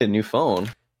A new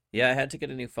phone. Yeah, I had to get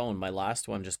a new phone. My last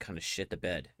one just kind of shit the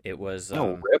bed.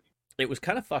 No rip. It was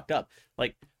kind of fucked up.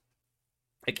 Like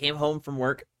I came home from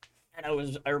work and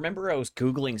I remember I was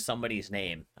Googling somebody's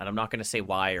name, and I'm not gonna say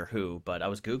why or who, but I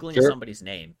was Googling Sure. somebody's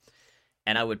name,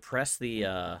 and I would press the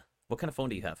what kind of phone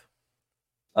do you have?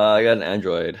 I got an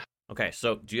Android. Okay,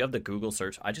 so do you have the Google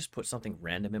search? I just put something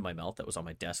random in my mouth that was on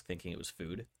my desk thinking it was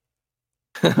food.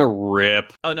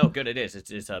 Rip. Oh no, good it is.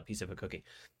 It's a piece of a cookie.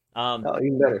 Um Oh,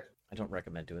 even better. I don't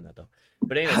recommend doing that though.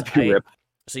 But anyways, Happy I rip.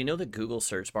 so you know the Google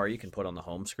search bar you can put on the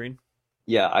home screen?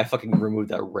 Yeah, I fucking removed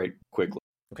that right quickly.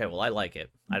 Okay, well I like it.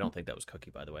 I don't think that was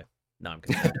cookie by the way. No, I'm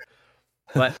concerned.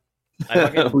 But I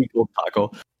fucking We go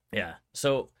taco. yeah.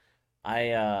 So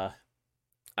I uh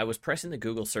I was pressing the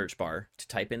Google search bar to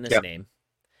type in this Yep. name,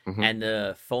 Hmm. and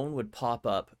the phone would pop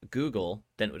up Google,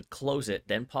 then it would close it,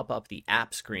 then pop up the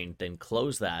app screen, then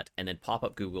close that, and then pop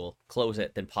up Google, close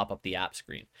it, then pop up the app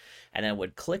screen. And then I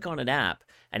would click on an app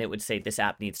and it would say this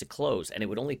app needs to close, and it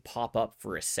would only pop up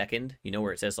for a second, you know,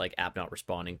 where it says like app not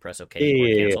responding, press Yeah, OK or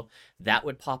yeah, yeah. cancel. That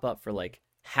would pop up for like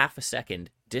half a second,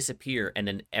 disappear, and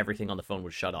then everything on the phone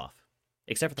would shut off.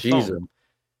 Except for the phone. Jesus.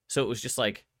 So it was just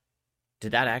like,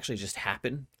 did that actually just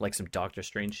happen? Like some Doctor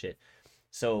Strange shit.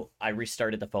 So I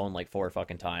restarted the phone like four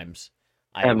fucking times.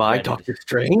 I Am I Reddit, Doctor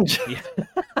Strange? yeah,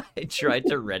 I tried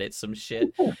to Reddit some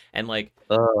shit, and like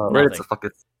Reddit's a nothing. fucking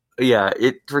yeah.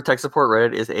 It for tech support.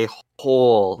 Reddit is a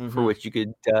hole for Hmm. which you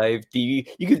could dive deep.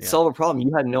 You could Yeah, solve a problem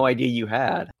you had no idea you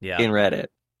had yeah. in Reddit.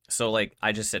 So like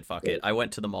I just said fuck it. I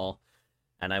went to the mall,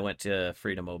 and I went to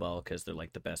Freedom Mobile because they're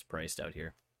like the best priced out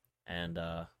here. And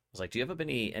I was like, "Do you have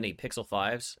any Pixel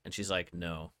 5s?" And she's like,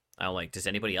 "No." I'm like, "Does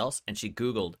anybody else?" And she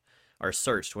Googled or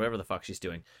searched whatever the fuck she's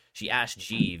doing. She asked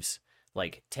Jeeves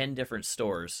like 10 different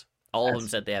stores. All of them Yes,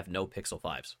 said they have no Pixel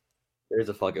 5s. there's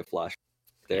a fucking flash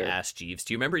Yeah, there. Ask Jeeves.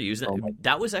 Do you remember using Oh my! it?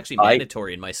 That was actually I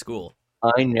mandatory in my school.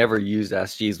 I never used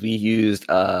SGs. We used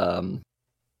Yahoo?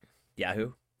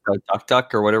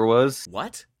 DuckDuck or whatever it was.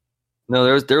 What? No,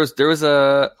 there was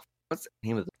a what's the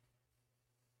name of it?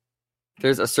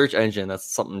 There's a search engine that's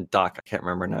something Doc. I can't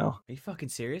remember now. Are you fucking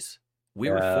serious? We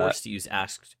were Uh, forced to use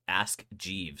Ask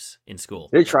Jeeves in school.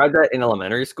 they tried that in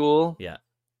elementary school, Yeah.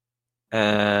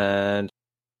 and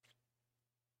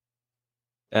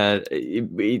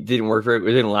it didn't work very.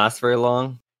 It didn't last very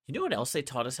long. You know what else they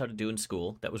taught us how to do in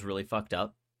school that was really fucked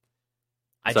up?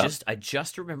 So I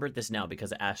just remembered this now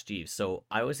because I asked Jeeves. So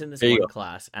I was in this there you one go.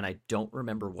 class and I don't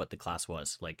remember what the class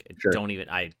was. Like Sure, don't even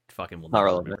I fucking will not never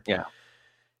relevant. remember. Yeah,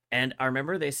 And I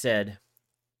remember they said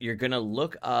you're going to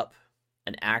look up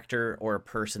an actor or a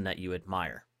person that you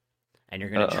admire, and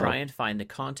you're going to uh try and find the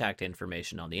contact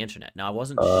information on the internet. Now,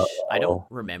 oh, I don't oh,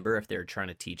 remember if they were trying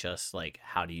to teach us like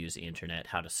how to use the internet,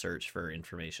 how to search for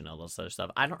information, all this other stuff.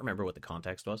 I don't remember what the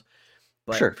context was,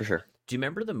 but for sure. do you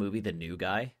remember the movie The New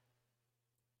Guy?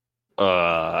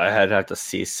 I had to have to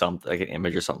see something like an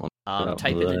image or something.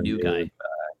 Type in The New Guy,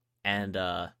 and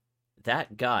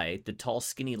that guy, the tall,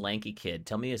 skinny, lanky kid.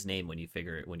 Tell me his name when you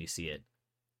figure it when you see it.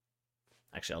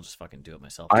 Actually, I'll just fucking do it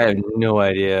myself. I Tell have me. no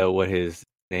idea what his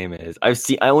name is. I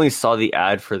only saw the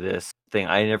ad for this thing.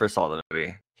 I never saw the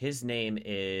movie. His name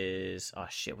is oh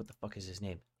shit, what the fuck is his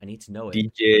name? I need to know it.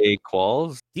 DJ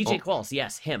Qualls. DJ Oh, Qualls,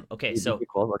 yes, him. Okay, so DJ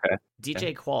Qualls. Okay.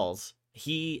 Okay. DJ Qualls,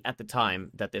 he at the time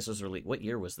that this was released, what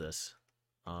year was this?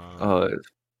 Oh, it's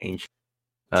ancient.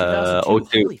 Oh 2002.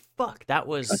 02. Holy fuck, that I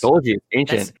was told you,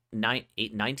 it's that's ancient.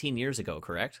 19 years ago,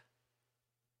 correct?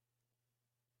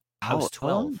 I How was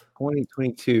long? 12.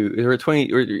 2022. Or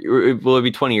 20, will it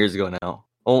be 20 years ago now?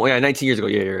 Oh, yeah, 19 years ago.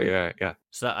 Yeah.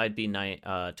 So that I'd be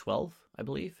 12, I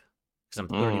believe. Because I'm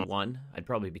Mm. 31. I'd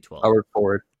probably be I 12. work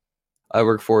forward. I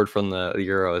work forward from the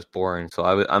year I was born. So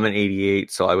I'm an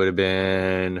 88, so I would have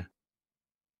been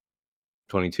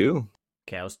 22.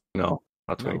 Okay, I was No,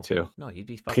 not no, 22. no, you'd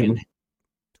be Fucking fucking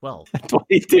 12.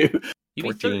 22. You'd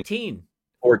be 14. 13.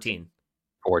 14.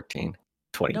 14.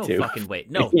 14. No 22. fucking way.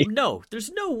 No, no,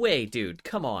 there's no way, dude.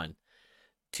 Come on.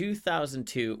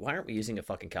 2002. Why aren't we using a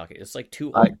fucking calculator? It's like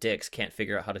two I, old dicks can't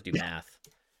figure out how to do math. you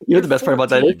know what You're the best part about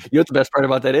that is? 14. You know what the best part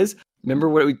about that is? Remember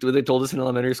what they told us in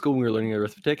elementary school when we were learning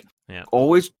arithmetic? Yeah.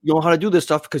 Always know how to do this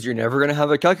stuff because you're never gonna have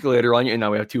a calculator on you. And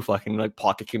now we have two fucking like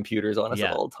pocket computers on us at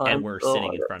Yeah. all And times. we're Oh,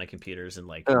 sitting in front of computers and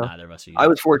like yeah. neither of us are I using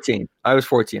was it. 14. I was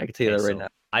 14. I can tell you Okay, that right so now.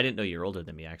 I didn't know you're older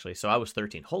than me actually. So I was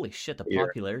 13. Holy shit, the Year.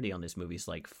 popularity on this movie is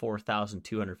like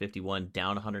 4,251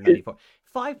 down 194.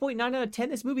 5.9 out of 10.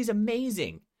 This movie's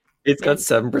amazing. It's got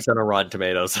Man, 7% on Rotten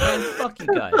Tomatoes. man, fuck you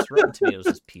guys. Rotten Tomatoes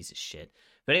is a piece of shit.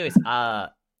 But anyways,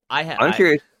 I'm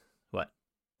curious. what?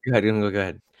 Go ahead. Go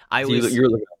ahead. I So was you're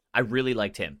looking. I really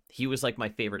liked him. He was like my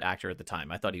favorite actor at the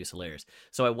time. I thought he was hilarious.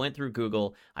 So I went through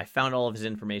Google. I found all of his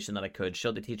information that I could.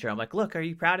 Showed the teacher. I'm like, look, are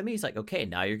you proud of me? He's like, okay,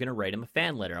 now you're gonna write him a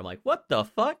fan letter. I'm like, what the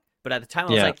fuck? But at the time, I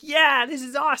was Yeah. like, yeah, this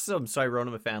is awesome. So I wrote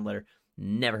him a fan letter.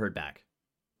 Never heard back,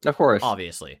 Of course.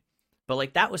 obviously. But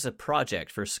like that was a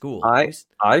project for school.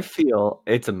 I feel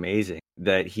it's amazing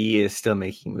that he is still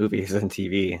making movies on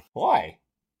TV. Why?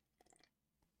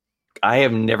 I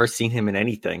have never seen him in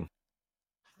anything.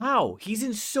 How? He's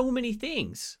in so many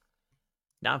things.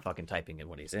 Now I'm fucking typing in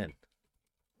what he's in.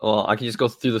 Well, I can just go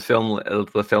through the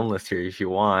film list here if you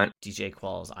want. DJ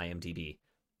Qualls IMDb.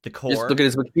 The Core. Just look at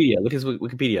his Wikipedia. Look at his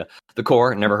Wikipedia. The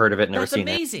Core. Never heard of it. Never That's seen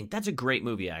it. amazing. That's a great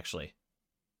movie, actually.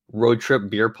 Road Trip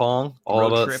Beer Pong. All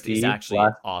Road about Trip Steve. is actually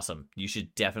Last awesome. You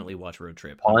should definitely watch Road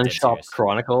Trip. Pawn I'm dead Shop serious.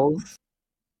 Chronicles.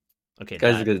 Okay,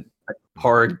 Guy's that- a good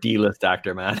hard D-list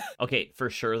actor, man. okay, for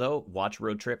sure though. Watch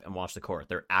Road Trip and watch The Core.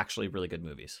 They're actually really good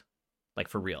movies, like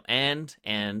for real. And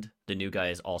the new guy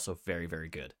is also very, very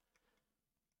good.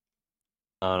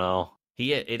 I don't know.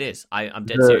 It is. I'm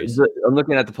dead serious. I'm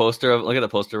looking at the poster. Look at the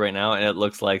poster right now, and it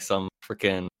looks like some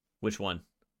freaking Which one?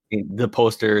 the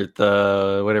poster.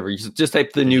 The whatever. You just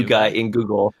type the new guy in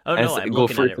Google. Oh and no, I'm go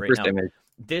looking for at it the right first now. image.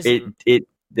 This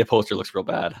The poster looks real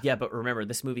bad. Yeah, but remember,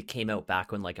 this movie came out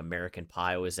back when like American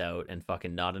Pie was out and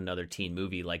fucking Not Another Teen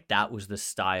Movie. Like that was the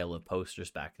style of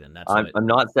posters back then. That's I'm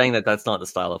not saying that that's not the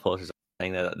style of posters. I'm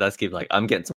saying that that's giving I'm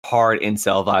getting some hard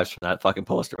incel vibes from that fucking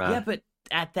poster, man. yeah, but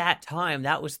at that time,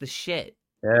 that was the shit.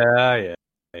 Yeah.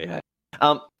 It's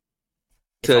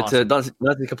To awesome.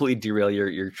 not to completely derail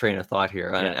your train of thought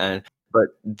here, but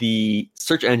the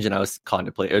search engine I was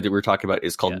contemplating, or that we were talking about,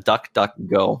 is called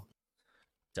DuckDuckGo.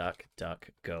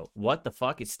 DuckDuckGo. What the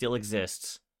fuck? It still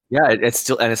exists. Yeah, it's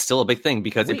still a big thing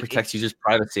because Wait, it protects users'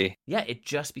 privacy. Yeah, it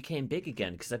just became big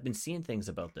again because I've been seeing things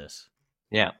about this.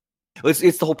 Yeah,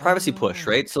 it's the whole privacy push,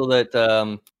 right? So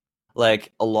that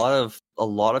like a lot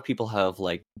of people have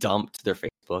like dumped their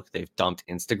Facebook, they've dumped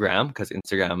Instagram because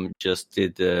Instagram just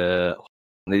did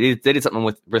they did something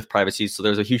with privacy. So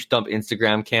there's a huge dump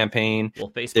Instagram campaign.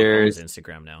 Well, Facebook There's owns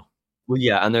Instagram now. Well,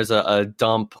 yeah, and there's a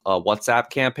dump WhatsApp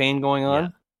campaign going on. Yeah.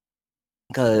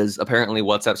 Because apparently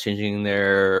WhatsApp's changing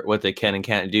what they can and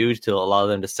can't do to allow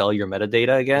them to sell your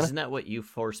metadata again. Isn't that what you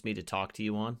forced me to talk to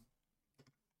you on?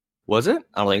 Was it?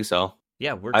 I don't think so.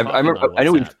 Yeah, we're I talking remember. on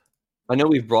WhatsApp. I know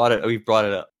we've brought it. We've brought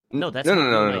it up. No, that's no, how no,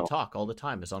 you no, and no. I talk all the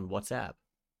time is on WhatsApp.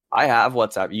 I have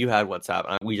WhatsApp. You had WhatsApp.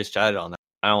 And we just chatted on that.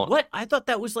 I don't. What? I thought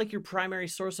that was like your primary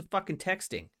source of fucking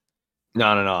texting. No.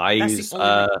 I That's use. the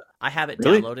only I have it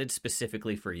really? downloaded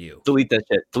specifically for you. Delete that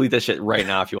shit. Delete that shit right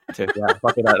now if you want to. Yeah,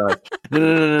 fuck it out.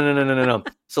 No.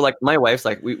 So like, my wife's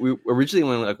like, we originally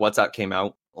when like WhatsApp came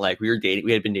out, like we were dating.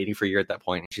 We had been dating for a year at that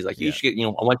point. And she's like, you should get. I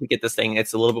want you to get this thing.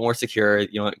 It's a little bit more secure.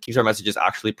 It keeps our messages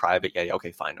actually private. Yeah.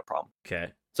 Okay. Fine. No problem.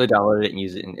 Okay. So I downloaded it and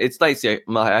use it. And it's nice. Yeah,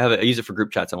 I use it for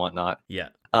group chats and whatnot. Yeah.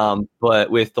 But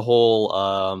with the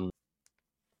whole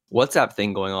WhatsApp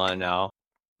thing going on now,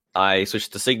 I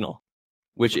switched to Signal,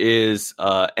 which is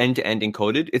end-to-end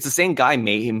encoded. It's the same guy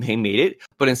made it,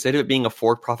 but instead of it being a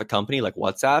for-profit company like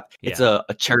WhatsApp, it's a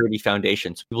charity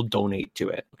foundation, so people donate to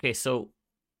it. Okay, so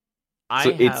I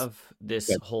have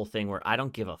this whole thing where I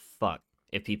don't give a fuck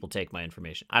if people take my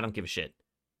information. I don't give a shit.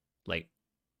 Like,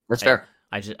 that's fair.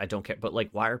 I don't care. But like,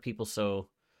 why are people so?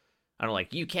 I don't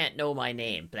like. You can't know my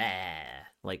name. Blah.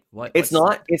 Like what? It's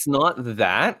not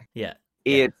that. Yeah.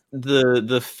 It's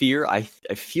the fear. I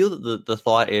feel that the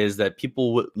thought is that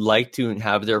people would like to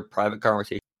have their private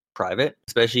conversation private,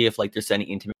 especially if like they're sending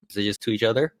intimate messages to each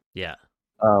other. Yeah.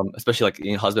 Especially like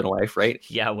husband and wife, right?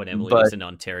 Yeah. When Emily was in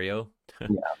Ontario. Yeah.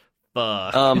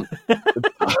 Fuck.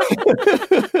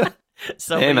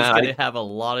 Somebody's gonna have a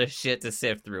lot of shit to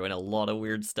sift through and a lot of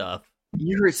weird stuff.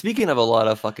 Speaking of a lot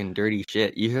of fucking dirty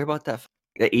shit, you hear about that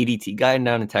ADT guy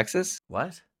down in Texas?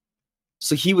 What?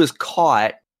 So he was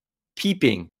caught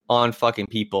peeping on fucking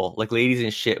people, like ladies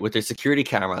and shit, with their security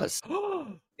cameras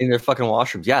in their fucking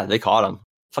washrooms. Yeah, they caught him.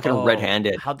 Fucking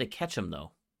red-handed. How'd they catch him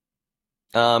though?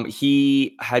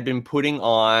 He had been putting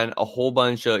on a whole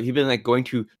bunch of. He'd been like going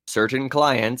to certain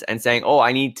clients and saying, "Oh,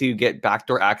 I need to get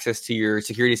backdoor access to your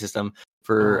security system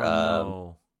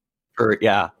to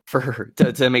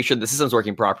make sure the system's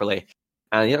working properly."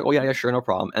 And yeah, sure, no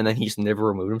problem. And then he just never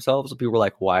removed himself. So people were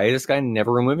like, "Why is this guy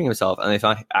never removing himself?" And they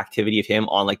found activity of him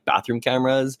on like bathroom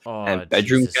cameras and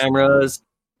bedroom cameras.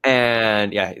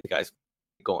 And yeah, the guy's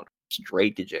going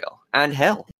straight to jail and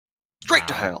hell, straight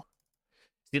to hell.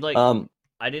 See, like,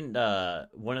 I didn't.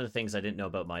 One of the things I didn't know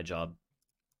about my job.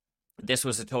 This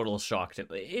was a total shock to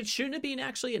me. It shouldn't have been,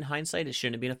 actually. In hindsight, it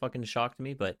shouldn't have been a fucking shock to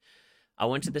me. But I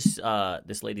went to this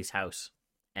lady's house,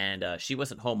 and she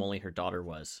wasn't home. Only her daughter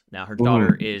was. Now her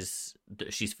daughter Mm-hmm.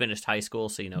 she's finished high school,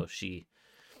 so she.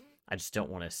 I just don't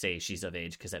want to say she's of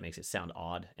age because that makes it sound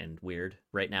odd and weird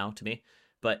right now to me.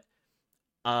 But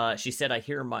she said, I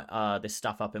hear my this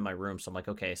stuff up in my room. So I'm like,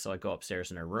 okay. So I go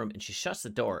upstairs in her room and she shuts the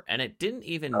door, and it didn't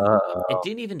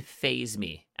even phase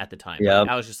me at the time. Yeah. Like,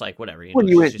 I was just like, whatever. Well,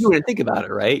 you wouldn't think about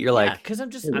it, right? You're like, because I'm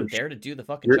there to do the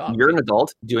fucking job. You're an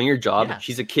adult doing your job. Yeah.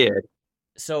 She's a kid.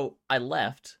 So I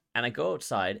left and I go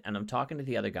outside and I'm talking to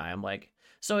the other guy. I'm like,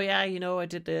 so yeah, I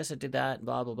did this, I did that,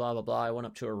 blah, blah, blah, blah, blah. I went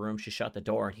up to her room. She shut the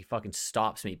door and he fucking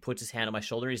stops me, puts his hand on my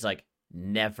shoulder. He's like,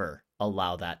 never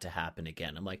allow that to happen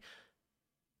again. I'm like,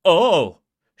 oh,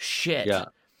 shit. Yeah.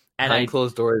 And behind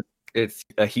closed doors, it's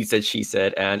he said, she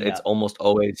said, and it's almost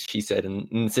always she said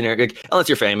in scenario. Like, unless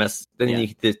you're famous, then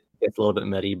it gets a little bit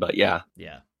muddy, but yeah.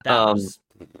 Yeah.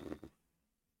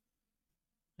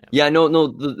 Yeah, no.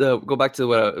 Go back to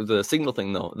the Signal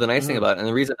thing though. The nice thing about it, and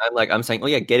the reason I'm saying, oh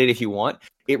yeah, get it if you want.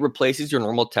 It replaces your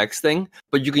normal text thing,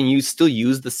 but you can still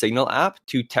use the Signal app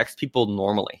to text people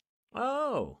normally.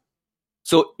 Oh.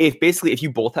 So if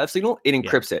you both have Signal, it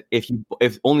encrypts it.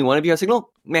 If only one of you has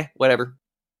Signal, meh, whatever.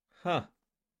 Huh.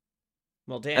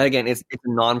 Well, damn. And again, it's a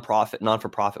non-for-profit.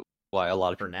 Why a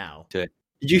lot of for now. Did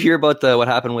you hear about what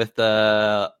happened with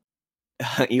Elon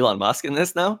Musk in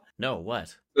this now? No,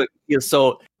 what?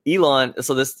 So Elon,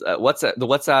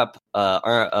 the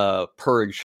WhatsApp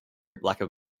purge,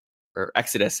 or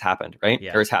exodus happened, right?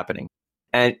 Yeah. Or is happening,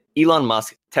 and Elon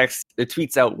Musk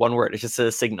tweets out one word. It just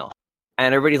says Signal,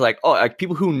 and everybody's like, "Oh, like,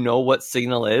 people who know what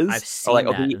Signal is." I've seen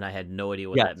that, and I had no idea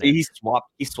what that meant.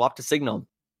 He swapped to Signal,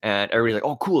 and everybody's like,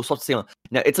 "Oh, cool, swap to Signal."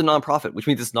 Now it's a nonprofit, which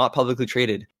means it's not publicly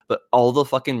traded. But all the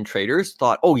fucking traders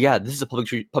thought, "Oh yeah, this is a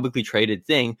publicly traded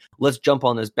thing. Let's jump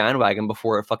on this bandwagon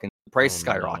before a fucking price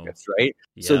skyrockets, right?"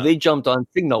 Yeah. So they jumped on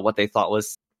Signal, what they thought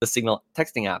was the Signal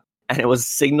texting app, and it was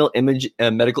Signal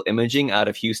medical imaging out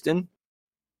of Houston.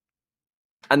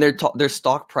 And their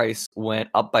stock price went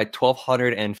up by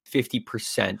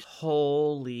 1,250%.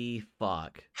 Holy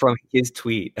fuck! From his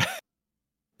tweet.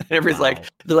 And everybody's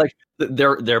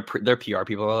they're PR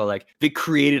people are like, they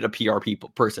created a PR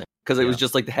person because it was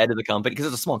just like the head of the company, because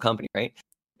it's a small company, right?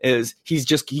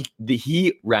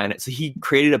 He ran it, so he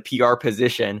created a PR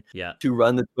position to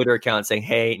run the Twitter account saying,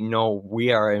 hey, no,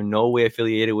 we are in no way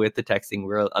affiliated with the texting.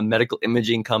 We're a medical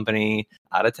imaging company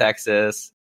out of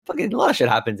Texas. Fucking a lot of shit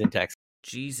happens in Texas.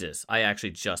 Jesus, I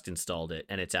actually just installed it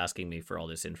and it's asking me for all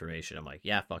this information. I'm like,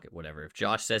 yeah, fuck it, whatever. If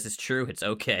Josh says it's true, it's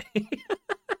okay.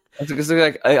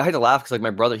 Like, I had to laugh because, like,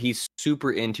 my brother, he's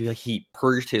super into, like, he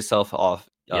purged himself off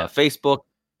Facebook,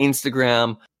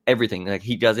 Instagram, everything. Like,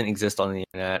 he doesn't exist on the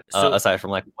internet aside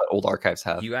from like what old archives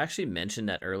have. You actually mentioned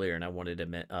that earlier, and I wanted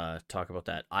to talk about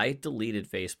that. I deleted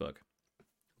Facebook,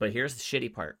 but here's the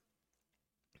shitty part.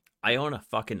 I own a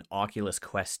fucking Oculus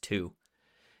Quest 2.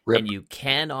 Rip. And you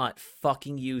cannot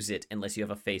fucking use it unless you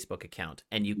have a Facebook account.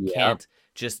 And you can't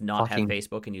just not have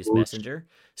Facebook and use Messenger.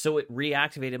 So it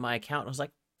reactivated my account, and I was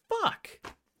like, fuck.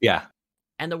 Yeah.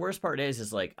 And the worst part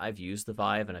is like, I've used the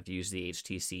Vive and I've used the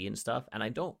HTC and stuff, and I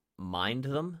don't mind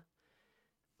them.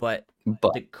 But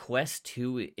the Quest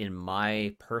 2, in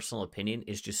my personal opinion,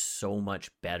 is just so much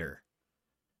better.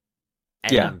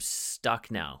 And I'm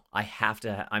stuck now.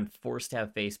 I'm forced to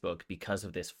have Facebook because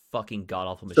of this fucking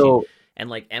god-awful machine. And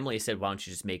like Emily said, why don't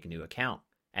you just make a new account?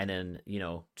 And then,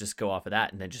 just go off of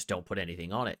that and then just don't put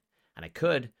anything on it. And I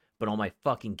could, but all my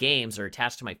fucking games are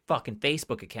attached to my fucking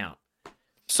Facebook account.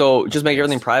 So just make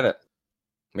everything private.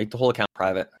 Make the whole account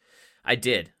private. I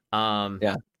did.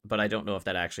 But I don't know if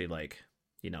that actually,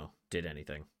 did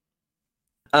anything.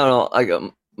 I don't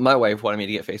know. My wife wanted me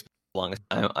to get Facebook for the longest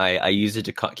time. I use it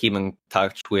to keep in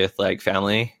touch with, like,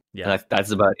 family. Yeah. And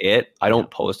that's about it. I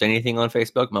don't post anything on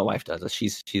Facebook. My wife does.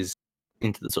 She's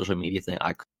into the social media thing.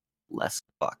 I less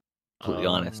fuck, completely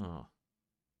honest.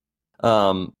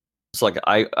 So like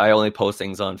I only post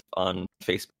things on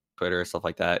Facebook, Twitter, stuff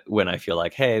like that when I feel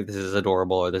like, hey, this is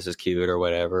adorable or this is cute or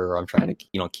whatever, or I'm trying to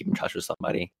keep in touch with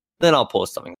somebody. Then I'll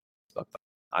post something on Facebook. But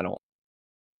I don't.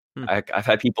 I've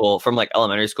had people from like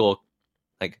elementary school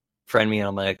like friend me, and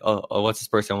I'm like, oh, what's this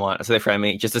person want? So they friend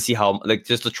me just to see how, like,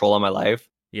 just to troll on my life,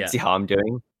 see how I'm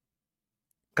doing.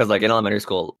 Because like in elementary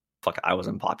school, fuck, I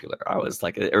wasn't popular. I was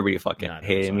like, everybody fucking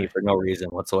hated me for no reason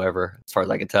whatsoever, as far as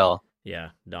I could tell. Yeah,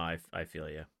 no, I feel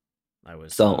you. I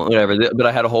was whatever, but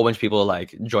I had a whole bunch of people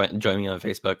like join me on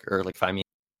Facebook or like find me.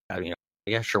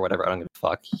 Yeah, sure, whatever. I don't give a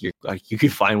fuck. You can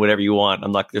find whatever you want.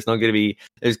 I'm like, there isn't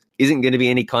going to be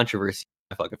any controversy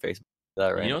on fucking Facebook. Is that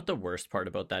right? You know what the worst part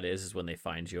about that is when they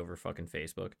find you over fucking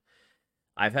Facebook.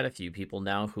 I've had a few people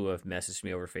now who have messaged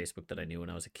me over Facebook that I knew when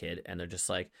I was a kid, and they're just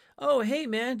like, "Oh, hey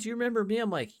man, do you remember me?" I'm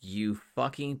like, "You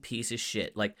fucking piece of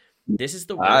shit!" Like, this is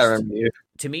the I worst. remember you.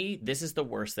 To me, this is the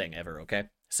worst thing ever. Okay,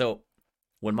 so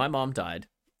when my mom died,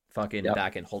 fucking Yep.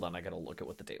 back in, hold on, I gotta look at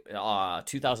what the date.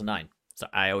 2009. So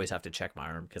I always have to check my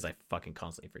arm because I fucking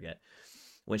constantly forget.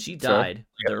 When she Sorry. died,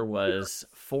 there was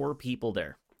 4 people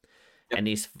there, Yep.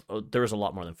 and there was a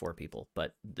lot more than 4 people,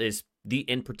 but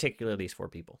in particular these 4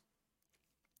 people.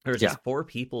 There's just 4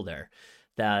 people there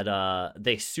that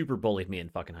they super bullied me in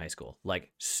fucking high school,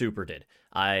 like super did.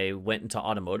 I went into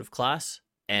automotive class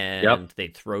and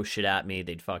they'd throw shit at me,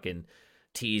 they'd fucking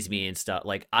tease me and stuff.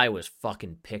 Like, I was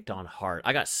fucking picked on hard.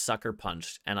 I got sucker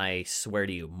punched, and I swear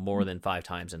to you, more than 5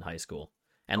 times in high school.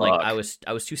 And like, I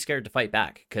was too scared to fight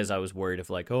back because I was worried of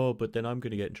like, oh, but then I'm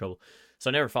gonna get in trouble. So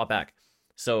I never fought back.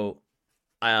 So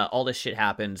all this shit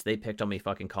happens. They picked on me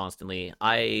fucking constantly.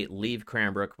 I leave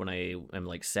Cranbrook when I am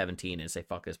like 17 and say,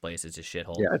 fuck this place, it's a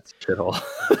shithole. Yeah, it's a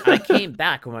shithole. I came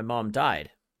back when my mom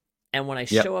died. And when I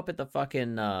show up at the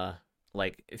fucking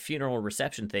like funeral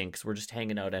reception thing, because we're just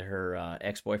hanging out at her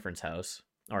ex-boyfriend's house,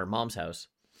 or mom's house,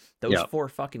 those 4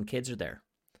 fucking kids are there.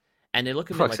 And they look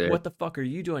at me like, what the fuck are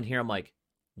you doing here? I'm like,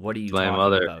 what are you talking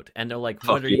about? And they're like,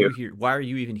 what are you here? Why are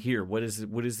you even here? What is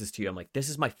this to you? I'm like, this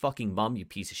is my fucking mom, you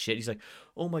piece of shit. He's like,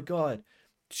 oh my God,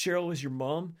 Cheryl was your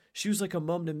mom? She was like a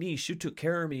mom to me. She took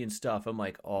care of me and stuff. I'm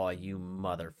like, oh, you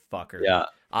motherfucker. Yeah.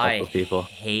 I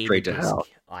hated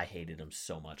him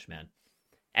so much, man.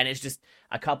 And it's just,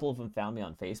 a couple of them found me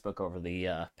on Facebook over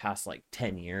the past like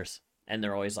 10 years. And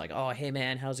they're always like, oh, hey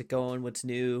man, how's it going? What's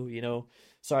new? You know,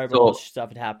 sorry about all the stuff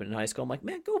that happened in high school. I'm like,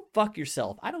 man, go fuck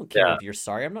yourself. I don't care if you're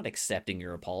sorry. I'm not accepting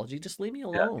your apology. Just leave me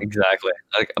alone. Yeah, exactly.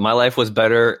 Like, my life was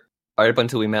better right up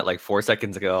until we met like 4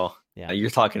 seconds ago. Yeah.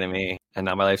 You're talking to me, and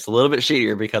now my life's a little bit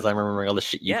shittier because I'm remembering all the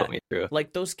shit you put me through.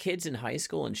 Like, those kids in high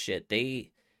school and shit,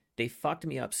 they fucked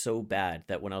me up so bad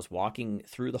that when I was walking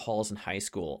through the halls in high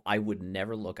school, I would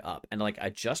never look up. And like,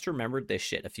 I just remembered this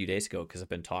shit a few days ago because I've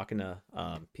been talking to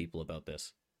people about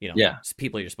this. You know,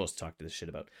 people you're supposed to talk to this shit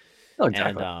about. Oh,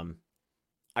 exactly. And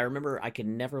I remember I could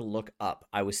never look up.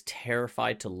 I was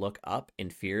terrified to look up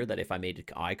in fear that if I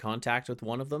made eye contact with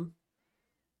one of them,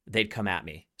 they'd come at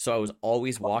me. So I was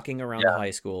always walking around the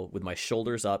high school with my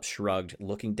shoulders up, shrugged,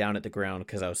 looking down at the ground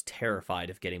because I was terrified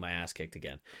of getting my ass kicked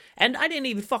again. And I didn't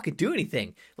even fucking do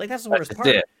anything. Like, that's the worst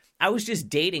part. I was just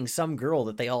dating some girl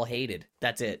that they all hated.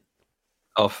 That's it.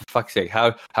 Oh, for fuck's sake.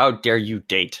 How dare you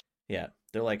date? Yeah.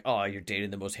 They're like, oh, you're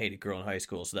dating the most hated girl in high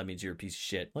school, so that means you're a piece of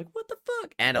shit. Like, what the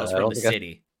fuck? And I was from the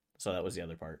city. So that was the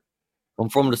other part. I'm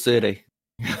from the city.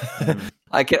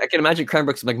 I can imagine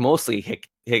Cranbrook's like mostly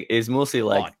is mostly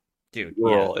like, dude,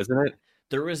 rural, isn't it?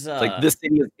 There was like, this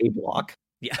city is a block.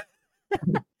 Yeah.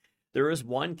 There was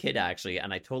one kid actually,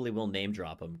 and I totally will name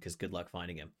drop him because good luck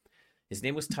finding him. His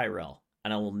name was Tyrell,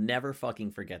 and I will never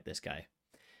fucking forget this guy.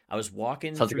 I was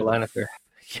walking through Lannister.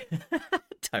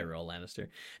 Tyrell Lannister.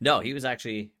 No, he was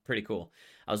actually pretty cool.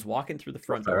 I was walking through the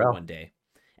front door one day,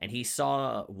 and he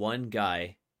saw one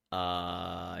guy.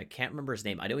 I can't remember his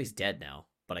name. I know he's dead now,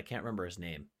 but I can't remember his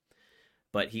name.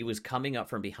 But he was coming up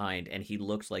from behind, and he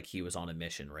looked like he was on a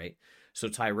mission, right? So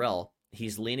Tyrell,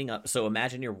 he's leaning up. So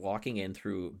imagine you're walking in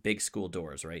through big school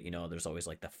doors, right? You know, there's always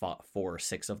like the 4 or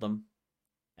 6 of them,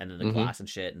 and then the glass and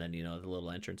shit, and then, you know, the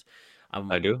little entrance.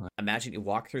 I do. Imagine you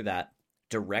walk through that.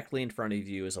 Directly in front of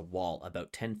you is a wall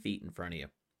about 10 feet in front of you.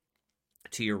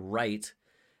 To your right,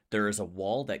 there is a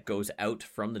wall that goes out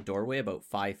from the doorway about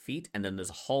 5 feet, and then there's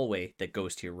a hallway that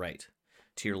goes to your right.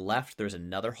 To your left, there's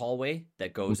another hallway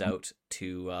that goes out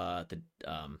to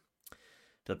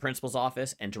the principal's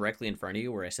office, and directly in front of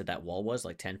you, where I said that wall was,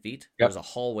 like 10 feet, there's a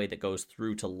hallway that goes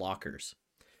through to lockers.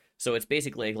 So it's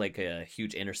basically like a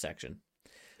huge intersection.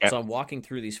 So I'm walking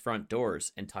through these front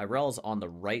doors, and Tyrell's on the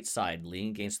right side,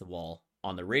 leaning against the wall,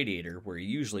 on the radiator where he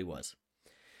usually was.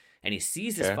 And he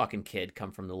sees this fucking kid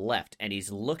come from the left, and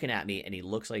he's looking at me, and he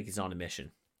looks like he's on a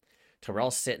mission.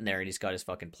 Tyrell's sitting there, and he's got his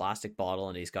fucking plastic bottle,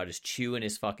 and he's got his chew in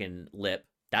his fucking lip.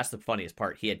 That's the funniest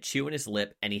part. He had chew in his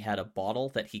lip, and he had a bottle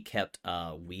that he kept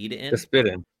weed in. To spit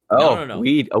in. Oh, no.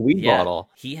 Weed, a weed bottle.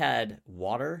 He had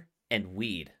water and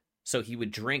weed. So he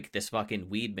would drink this fucking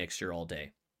weed mixture all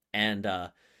day. And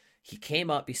he came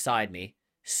up beside me,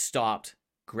 stopped,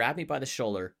 grabbed me by the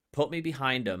shoulder, put me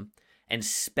behind him, and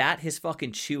spat his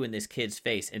fucking chew in this kid's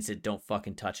face and said, don't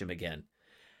fucking touch him again.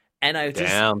 And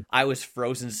I was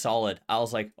frozen solid. I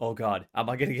was like, oh God, am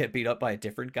I going to get beat up by a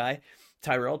different guy?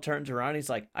 Tyrell turns around. He's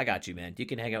like, I got you, man. You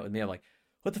can hang out with me. I'm like,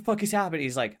 what the fuck is happening?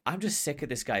 He's like, I'm just sick of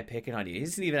this guy picking on you. He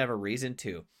doesn't even have a reason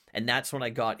to. And that's when I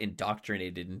got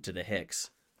indoctrinated into the Hicks.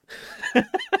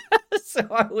 So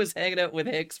I was hanging out with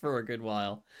Hicks for a good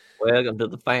while. Welcome to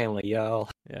the family, y'all.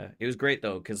 Yeah, it was great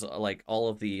though, because like all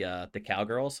of the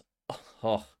cowgirls.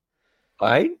 Oh,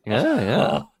 right?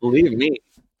 Yeah. Believe me.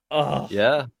 Oh,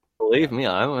 yeah. Believe me.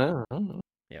 I don't know.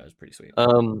 Yeah, it was pretty sweet. I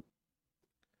was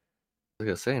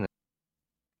gonna say, I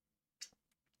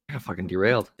got fucking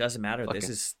derailed. Doesn't matter. Fucking.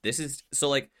 This is so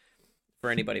like for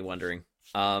anybody wondering.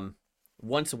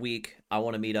 Once a week I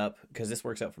want to meet up because this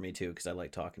works out for me too because I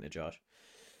like talking to Josh.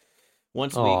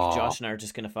 Once a week, Josh and I are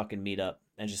just gonna fucking meet up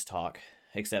and just talk.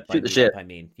 Except by meet up, I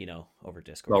mean, over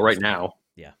Discord. Well, right now.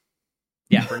 Yeah,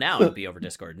 for now it'll be over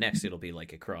Discord. Next it'll be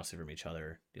like across from each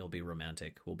other. It'll be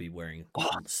romantic. We'll be wearing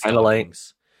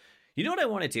stockings. You know what I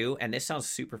want to do? And this sounds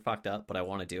super fucked up, but I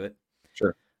want to do it.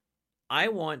 Sure. I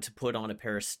want to put on a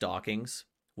pair of stockings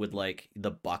with like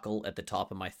the buckle at the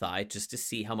top of my thigh just to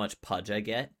see how much pudge I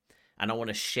get. And I want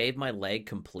to shave my leg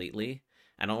completely.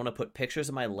 And I want to put pictures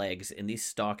of my legs in these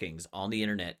stockings on the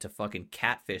internet to fucking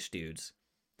catfish dudes.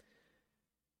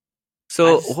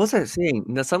 So what was I saying?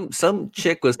 Now, some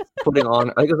chick was putting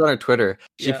on, I think it was on her Twitter.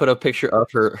 She put a picture of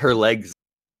her legs,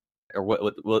 or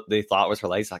what they thought was her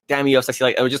legs. Like, damn, you have sexy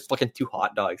legs. It was just fucking 2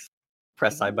 hot dogs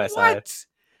pressed side by side.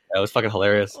 That was fucking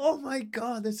hilarious. Oh my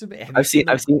god, that's amazing. I've seen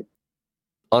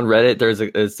on Reddit. There's a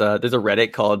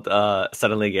Reddit called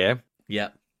Suddenly Gay. Yeah.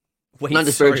 Wait, not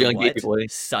disparaging on gay people.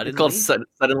 Suddenly? It's called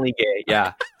Suddenly Gay.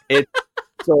 Yeah.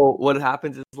 So what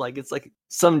happens is it's like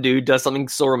some dude does something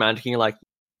so romantic, and you're like,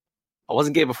 I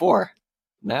wasn't gay before.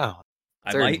 Now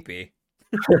I might be.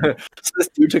 So this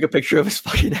dude took a picture of his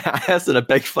fucking ass in a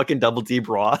big fucking double D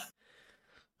bra.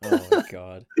 Oh my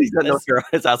god. He's got no hair on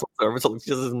his ass whatsoever, so it's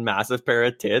just this massive pair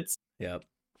of tits. Yep.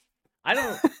 I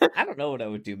don't know what I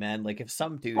would do, man. Like if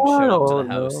some dude showed up to the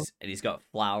house and he's got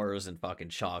flowers and fucking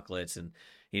chocolates and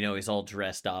he's all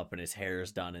dressed up and his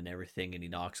hair's done and everything, and he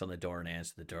knocks on the door and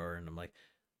answers the door, and I'm like,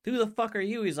 who the fuck are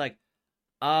you? He's like,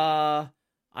 I'm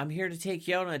here to take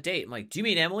you out on a date. I'm like, do you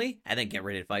mean Emily? And then get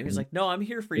ready to fight. He's like, no, I'm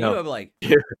here for you. I'm like,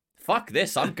 fuck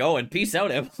this, I'm going. Peace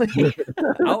out, Emily.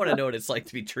 I want to know what it's like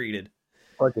to be treated.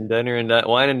 Fucking dinner and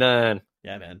wine and dine.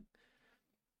 Yeah, man.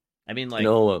 I mean, like,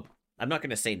 no. I'm not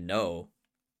gonna say no,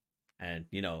 and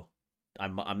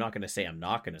I'm not gonna say I'm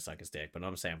not gonna suck his dick, but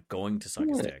I'm saying I'm going to suck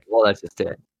his dick. Well, that's just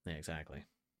it. Yeah, exactly.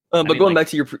 But going back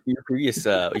to your previous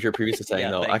saying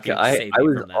though, I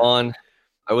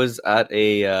was at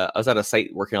a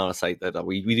site working on a site that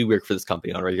we do work for this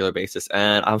company on a regular basis,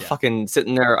 and I'm fucking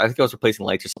sitting there. I think I was replacing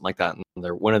lights or something like that in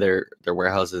one of their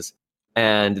warehouses,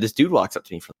 and this dude walks up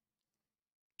to me from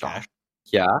Josh.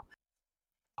 Yeah.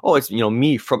 Oh, it's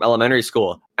me from elementary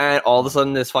school, and all of a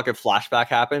sudden this fucking flashback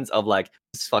happens of like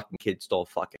this fucking kid stole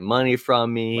fucking money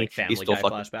from me. Like Family Guy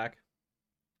flashback.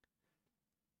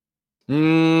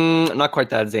 Not quite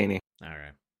that zany. All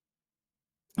right.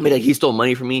 I mean, like, he stole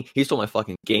money from me. He stole my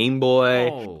fucking Game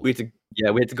Boy. Oh. We had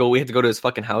to go to his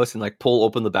fucking house and like pull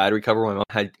open the battery cover. My mom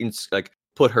had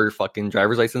put her fucking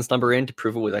driver's license number in to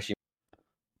prove it was actually.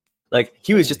 Like,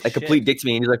 he was just a complete dick to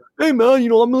me, and he's like, "Hey man,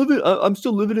 I'm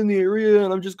still living in the area,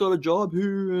 and I've just got a job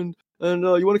here, and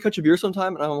you want to catch a beer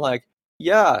sometime?" And I'm like,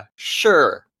 "Yeah,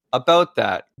 sure, about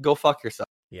that. Go fuck yourself."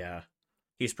 Yeah,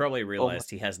 he's probably realized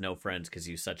he has no friends because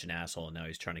he's such an asshole, and now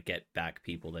he's trying to get back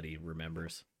people that he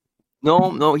remembers.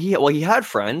 No, he had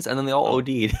friends, and then they all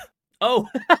OD'd. Oh,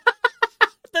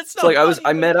 that's not. So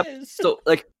I met up. So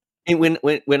like. And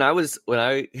when I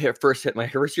first hit my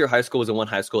first year of high school was in one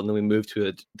high school, and then we moved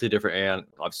to different and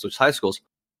I've switched high schools.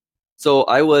 So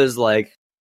I was like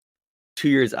 2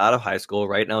 years out of high school.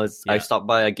 Right now, I stopped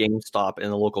by a GameStop in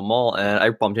the local mall, and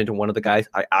I bumped into one of the guys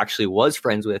I actually was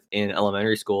friends with in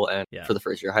elementary school and for the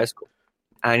first year of high school.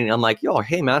 And I'm like, "Yo,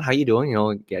 hey man, how you doing?"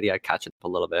 I catch up a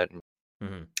little bit.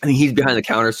 And he's behind the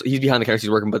counter. So he's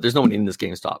working, but there's no one in this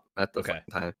GameStop at the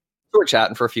time. So we're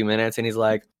chatting for a few minutes, and he's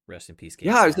like, "Rest in peace,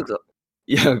 GameStop."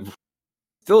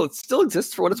 It still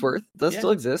exists for what it's worth. It does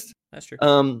still exist. That's true.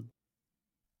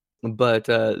 But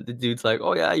the dude's like,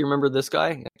 "Oh yeah, you remember this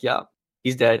guy?" Like, yeah,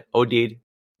 he's dead. OD'd.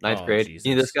 Ninth grade. Jesus.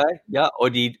 You know this guy? Yeah,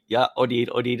 OD'd. Yeah,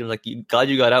 OD'd. I'm like, glad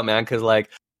you got out, man, because like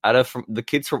from the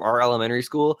kids from our elementary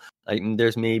school, like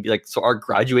there's maybe our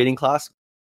graduating class.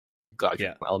 From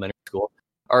elementary school.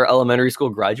 Our elementary school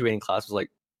graduating class was like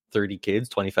 30 kids,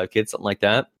 25 kids, something like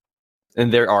that.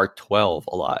 And there are 12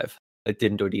 alive that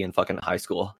didn't OD in fucking high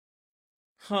school.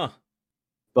 Huh.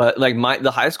 But like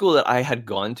the high school that I had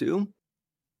gone to,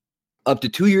 up to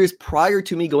 2 years prior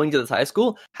to me going to this high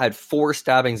school, had 4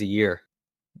 stabbings a year.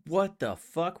 What the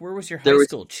fuck? Where was your high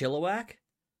school? Chilliwack?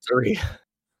 3.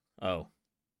 Oh.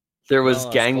 There was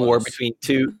gang war between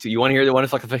two. You want to hear the one?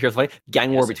 Here's the fight.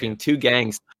 Gang war between 2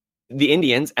 gangs, the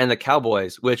Indians and the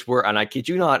Cowboys, which were, and I kid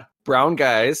you not, brown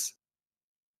guys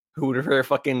who would wear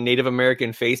fucking Native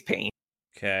American face paint.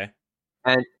 Okay.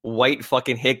 And white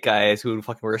fucking hick guys who would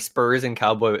fucking wear Spurs and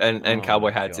cowboy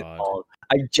hats and all.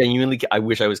 I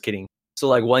wish I was kidding. So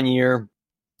like one year,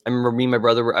 I remember me and my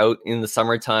brother were out in the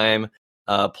summertime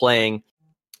playing,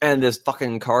 and this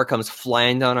fucking car comes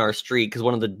flying down our street because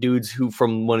one of the dudes who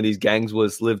from one of these gangs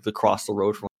lived across the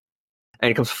road from us. And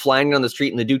he comes flying down the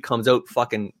street, and the dude comes out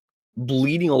fucking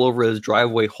bleeding all over his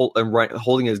driveway,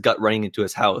 holding his gut running into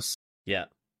his house. Yeah.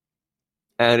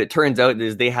 And it turns out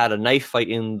they had a knife fight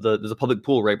there's a public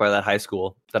pool right by that high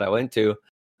school that I went to.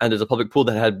 And there's a public pool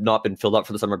that had not been filled up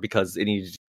for the summer because it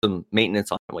needed some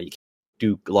maintenance on it. Well, you can't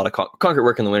do a lot of concrete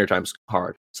work in the wintertime. It's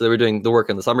hard. So they were doing the work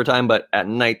in the summertime, but at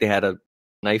night they had a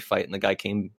knife fight, and the guy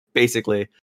came basically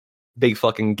big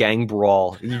fucking gang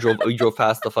brawl. We drove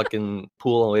past the fucking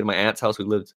pool on the way to my aunt's house who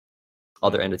lived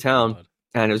other end of town. God.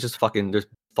 And it was just there's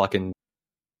fucking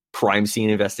crime scene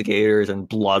investigators and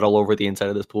blood all over the inside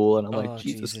of this pool. And I'm like,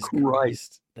 Jesus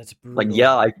Christ. That's brutal. Like,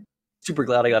 yeah, I'm super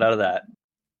glad I got out of that.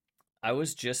 I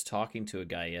was just talking to a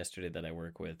guy yesterday that I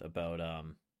work with about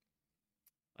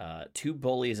two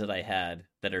bullies that I had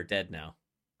that are dead now.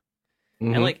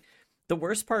 Mm-hmm. And like the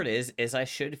worst part is I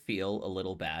should feel a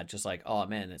little bad, just like, oh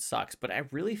man, it sucks, but I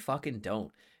really fucking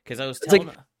don't, because I was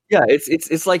telling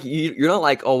it's like you're not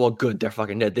like, oh well, good, they're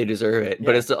fucking dead, they deserve it. Yeah.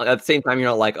 But it's at the same time you're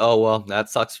not like, oh well, that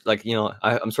sucks, like, you know,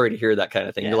 I'm sorry to hear that kind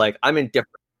of thing. You're like, I'm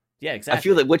indifferent. Yeah, exactly. I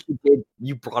feel that what you did,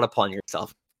 you brought upon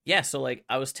yourself. Yeah, so like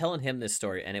I was telling him this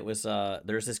story, and it was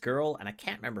there's this girl, and I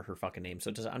can't remember her fucking name,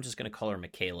 so I'm just gonna call her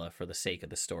Michaela for the sake of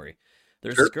the story.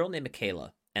 There's this girl named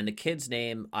Michaela, and the kid's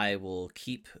name I will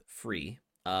keep free.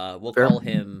 We'll call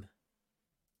him.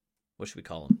 What should we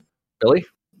call him? Billy.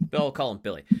 I'll call him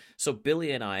Billy. So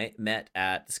Billy and I met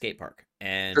at the skate park,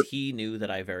 and he knew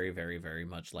that I very, very, very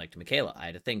much liked Michaela. I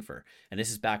had a thing for her, and this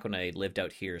is back when I lived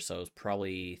out here, so I was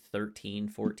probably 13,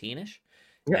 14-ish,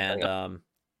 and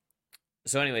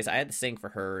So anyways, I had this thing for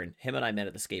her, and him and I met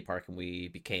at the skate park, and we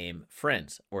became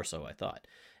friends, or so I thought.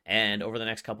 And over the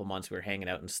next couple months, we were hanging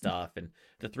out and stuff, and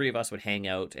the three of us would hang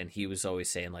out, and he was always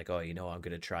saying like, oh, you know, I'm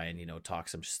going to try and, you know, talk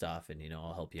some stuff, and, you know,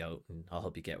 I'll help you out, and I'll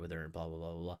help you get with her, and blah, blah,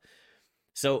 blah, blah, blah.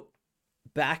 So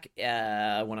back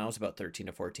when I was about 13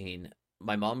 or 14,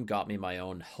 my mom got me my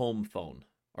own home phone,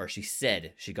 or she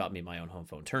said she got me my own home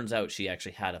phone. Turns out she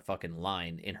actually had a fucking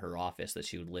line in her office that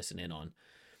she would listen in on.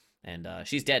 And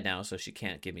she's dead now, so she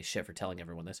can't give me shit for telling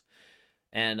everyone this.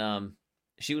 And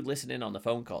she would listen in on the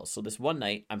phone calls. So this one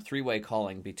night, I'm three-way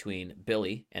calling between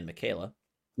Billy and Michaela.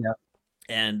 Yeah.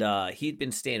 And he'd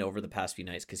been staying over the past few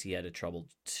nights because he had a troubled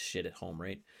shit at home,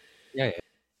 right? Yeah.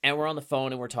 And we're on the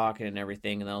phone, and we're talking and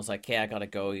everything. And I was like, hey, I got to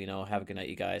go, you know, have a good night,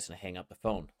 you guys. And I hang up the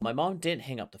phone. My mom didn't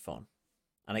hang up the phone.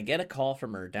 And I get a call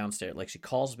from her downstairs. Like, she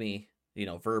calls me, you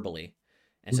know, verbally.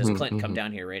 And says, Clinton, come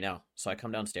down here right now. So I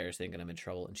come downstairs thinking I'm in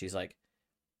trouble. And she's like,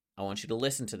 I want you to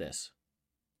listen to this.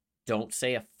 Don't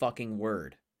say a fucking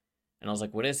word. And I was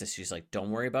like, what is this? She's like,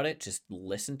 don't worry about it. Just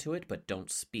listen to it, but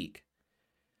don't speak.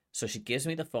 So she gives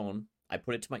me the phone. I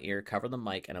put it to my ear, cover the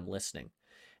mic, and I'm listening.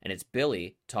 And it's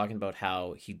Billy talking about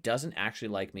how he doesn't actually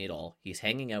like me at all. He's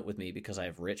hanging out with me because I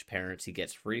have rich parents. He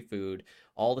gets free food,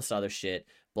 all this other shit,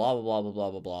 blah, blah, blah, blah,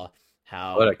 blah, blah, blah.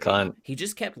 How what a cunt. He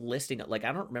just kept listing, like,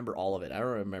 I don't remember all of it. I don't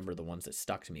remember the ones that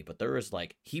stuck to me, but there was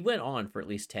like, he went on for at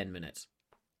least 10 minutes.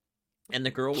 And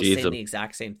the girl was saying the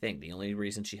exact same thing. The only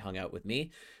reason she hung out with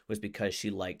me was because she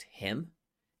liked him,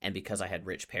 and because I had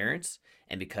rich parents,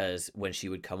 and because when she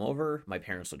would come over, my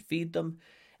parents would feed them,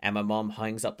 and my mom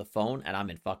hangs up the phone, and I'm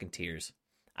in fucking tears.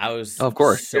 I was so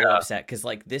upset, because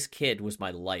like this kid was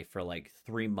my life for like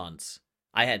 3 months.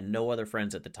 I had no other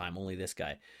friends at the time, only this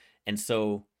guy. And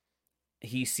so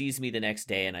he sees me the next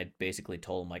day, and I basically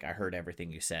told him, like, I heard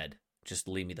everything you said. Just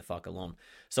leave me the fuck alone.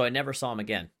 So I never saw him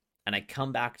again. And I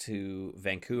come back to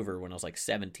Vancouver when I was like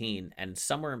 17, and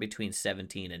somewhere in between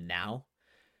 17 and now,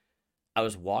 I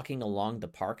was walking along the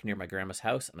park near my grandma's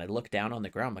house, and I look down on the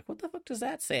ground. I'm like, what the fuck does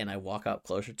that say? And I walk up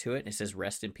closer to it, and it says,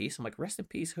 rest in peace. I'm like, rest in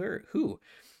peace, who?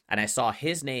 And I saw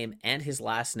his name and his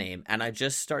last name, and I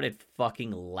just started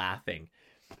fucking laughing.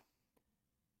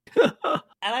 And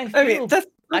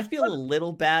I feel a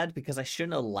little bad because I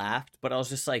shouldn't have laughed, but I was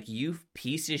just like, you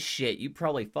piece of shit, you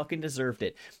probably fucking deserved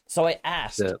it. So I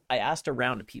asked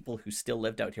around to people who still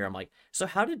lived out here. I'm like, so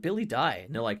how did Billy die?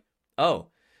 And they're like, oh,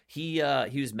 he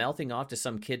was mouthing off to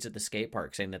some kids at the skate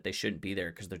park saying that they shouldn't be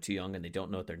there because they're too young and they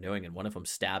don't know what they're doing, and one of them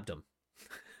stabbed him.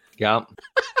 Yeah.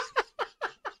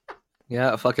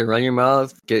 Yeah, fucking run your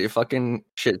mouth, get your fucking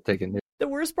shit taken. The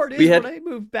worst part is when I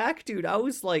moved back, dude, I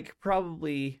was like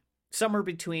probably somewhere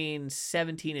between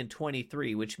 17 and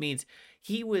 23, which means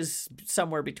he was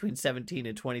somewhere between 17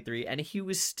 and 23, and he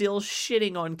was still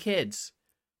shitting on kids.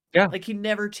 Yeah. Like, he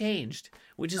never changed,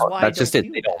 which is why I don't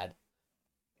feel bad.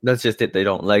 That's just it. They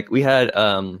don't. Like, we had,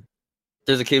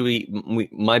 there's a kid,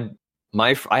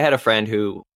 I had a friend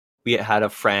who, we had a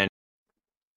friend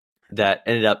that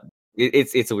ended up,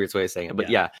 it's a weird way of saying it, but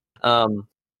yeah.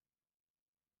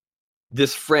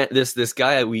 This friend, this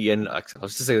guy I was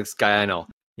just saying this guy I know,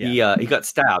 he got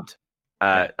stabbed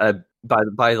by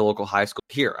the local high school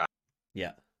here.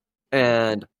 Yeah.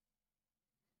 And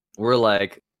we're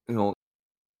like, you know,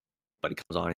 buddy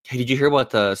comes on. Hey, did you hear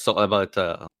about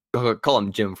call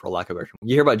him Jim for lack of a better term.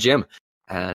 You hear about Jim?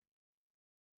 And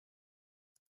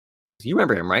you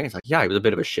remember him, right? It's like, yeah, he was a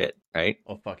bit of a shit, right?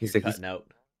 Oh fuck, he's cutting out.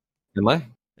 Am I?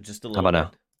 Just a little. How about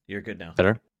now? You're good now.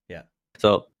 Better? Yeah.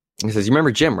 So he says, you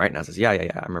remember Jim, right? And I says, yeah,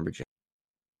 I remember Jim.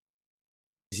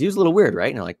 He was a little weird,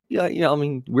 right? And I'm like, yeah, I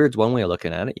mean, weird's one way of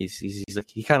looking at it. He's like,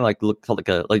 he kind of like looked like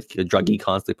a druggie,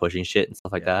 constantly pushing shit and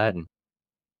stuff like that. And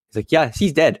he's like, yeah,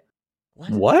 he's dead.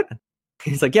 What?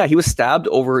 He's like, yeah, he was stabbed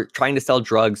over trying to sell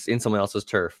drugs in someone else's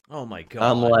turf. Oh my god.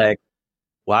 I'm like,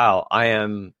 wow, I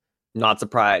am not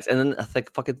surprised. And then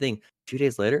like fucking thing, 2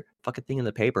 days later, fucking thing in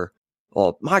the paper.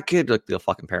 Oh, my kid, like the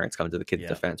fucking parents come to the kid's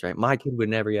defense, right? My kid would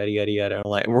never, yada yada yada. And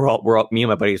like, we're all, me and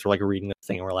my buddies were like reading this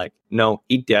thing, and we're like, no,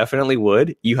 he definitely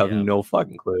would. You have no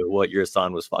fucking clue what your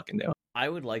son was fucking doing. I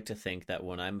would like to think that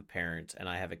when I'm a parent and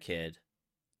I have a kid,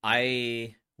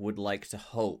 I would like to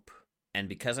hope, and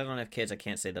because I don't have kids, I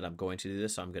can't say that I'm going to do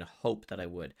this, so I'm going to hope that I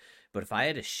would. But if I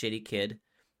had a shitty kid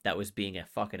that was being a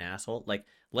fucking asshole, like,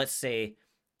 let's say,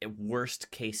 a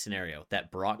worst case scenario,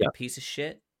 that Brock a piece of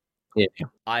shit,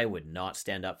 I would not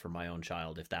stand up for my own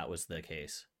child if that was the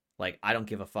case. Like, I don't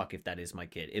give a fuck if that is my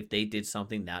kid. If they did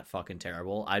something that fucking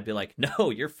terrible, I'd be like, no,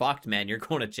 you're fucked, man. You're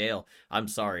going to jail. I'm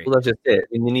sorry. Well, that's just it.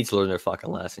 And you need to learn their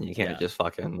fucking lesson. You can't just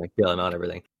fucking like bail them out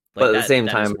everything. Like, but at the same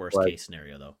time, worst case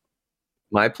scenario though.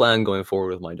 My plan going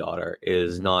forward with my daughter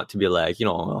is not to be like,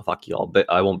 oh, fuck you all, but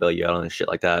I won't bail you out on shit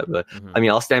like that. But I mean,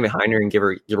 I'll stand behind her and give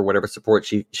her whatever support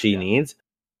she needs.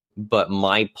 But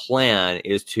my plan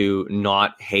is to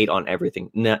not hate on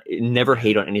everything, never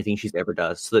hate on anything she's ever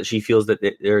does, so that she feels that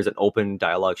there's an open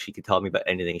dialogue. She can tell me about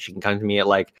anything. She can come to me at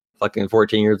like fucking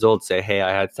 14 years old, say, hey,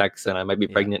 I had sex and I might be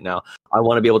pregnant now. I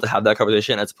want to be able to have that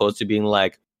conversation as opposed to being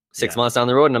like 6 months down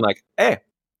the road and I'm like, hey,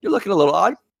 you're looking a little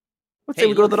odd. Let's say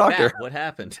we go to the doctor. Fat. What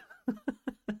happened?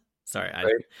 Sorry. I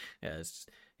would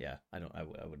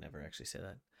never actually say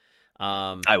that.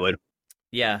 I would.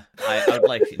 Yeah, I would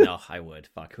like to. No, I would.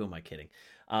 Fuck, who am I kidding?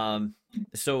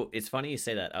 So it's funny you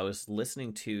say that. I've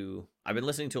been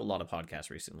listening to a lot of podcasts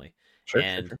recently. Sure.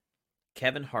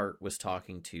 Kevin Hart was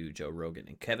talking to Joe Rogan,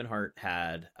 and Kevin Hart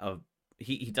had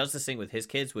he does this thing with his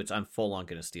kids, which I'm full on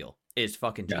gonna steal. It's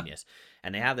fucking genius.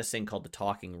 And they have this thing called the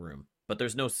talking room, but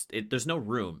there's no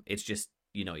room. It's just,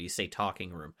 you say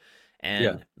talking room.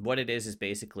 And what it is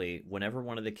basically whenever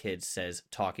one of the kids says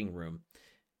talking room,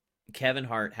 Kevin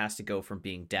Hart has to go from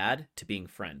being dad to being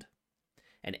friend.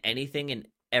 And anything and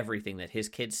everything that his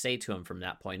kids say to him from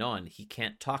that point on, he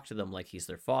can't talk to them like he's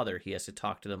their father. He has to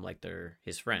talk to them like they're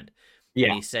his friend. Yeah.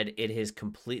 And he said it has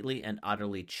completely and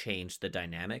utterly changed the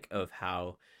dynamic of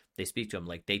how they speak to him.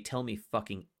 Like, they tell me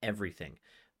fucking everything.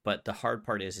 But the hard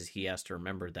part is he has to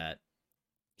remember that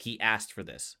he asked for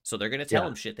this. So they're going to tell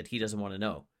him shit that he doesn't want to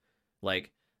know.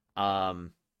 Like,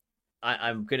 I'm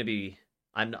going to be...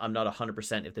 I'm not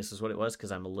 100% if this is what it was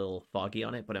because I'm a little foggy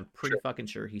on it, but I'm pretty fucking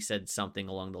sure he said something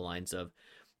along the lines of,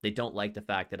 they don't like the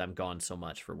fact that I'm gone so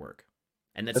much for work.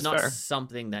 And that's not fair.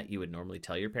 Something that you would normally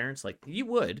tell your parents. Like, you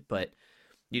would, but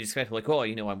you'd expect like, oh,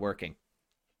 I'm working.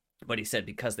 But he said,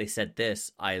 because they said this,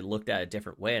 I looked at it a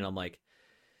different way, and I'm like,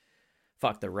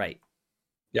 fuck, they're right.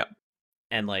 Yeah.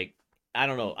 And like, I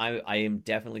don't know. I am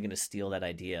definitely going to steal that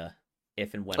idea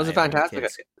if and when it's a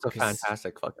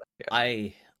fantastic fuck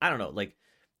idea. I don't know, like,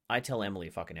 I tell Emily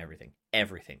fucking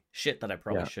everything. Shit that I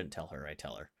probably shouldn't tell her, I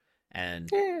tell her. And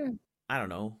I don't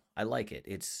know, I like it.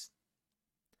 It's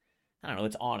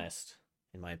honest,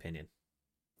 in my opinion.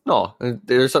 No,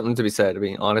 there's something to be said. I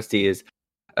mean, honesty is,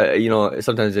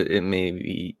 sometimes it may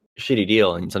be a shitty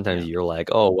deal, and sometimes you're like,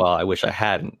 oh, well, I wish I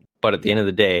hadn't. But at the end of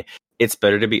the day, it's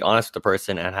better to be honest with the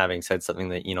person, and having said something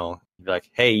that, you're like,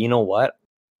 hey, you know what?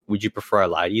 Would you prefer I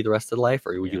lie to you the rest of the life,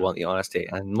 or would you want the honesty?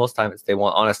 And most times they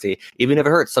want honesty, even if it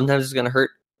hurts. Sometimes it's going to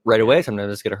hurt right away.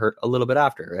 Sometimes it's going to hurt a little bit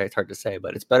after, right? It's hard to say,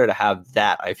 but it's better to have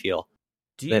that, I feel,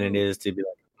 than it is to be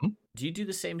like, Do you do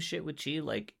the same shit with Chi?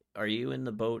 Like, are you in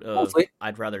the boat of,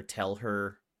 I'd rather tell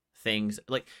her things?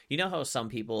 Like, how some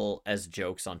people, as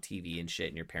jokes on TV and shit,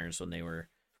 and your parents when they were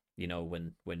You know,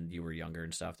 when you were younger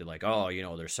and stuff, they're like, oh, you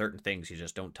know, there's certain things you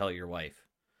just don't tell your wife.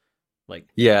 Like,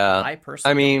 Yeah. I I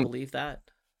personally don't mean, believe that.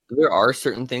 there are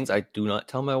certain things I do not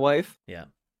tell my wife Yeah.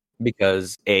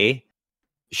 because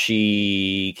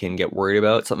she can get worried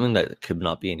about something that could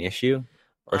not be an issue,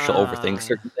 or she'll overthink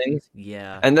certain things.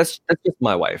 Yeah. And that's just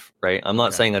my wife, right? I'm not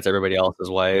Okay. saying that's everybody else's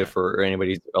wife or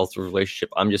anybody else's relationship.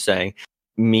 I'm just saying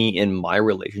me and my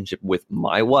relationship with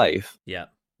my wife. Yeah.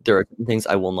 There are things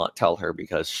I will not tell her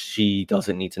because she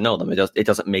doesn't need to know them. It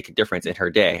doesn't make a difference in her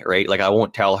day, right? Like I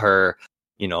won't tell her,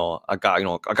 a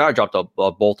guy dropped a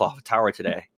bolt off a tower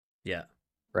today. Yeah.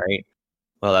 Right.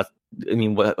 Well,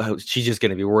 she's just going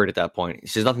to be worried at that point.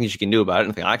 There's nothing she can do about it.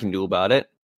 Nothing I can do about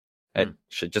it. It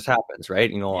shit just happens,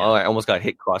 right? Oh, I almost got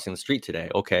hit crossing the street today.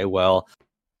 Okay, well,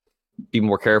 be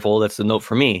more careful. That's the note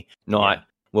for me. Not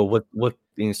what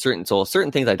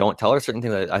certain things I don't tell her. Certain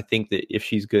things I think that if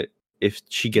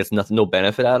she gets no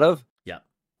benefit out of,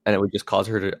 and it would just cause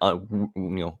her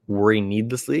to worry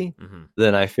needlessly. Mm-hmm.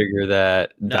 Then I figure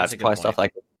that's probably stuff I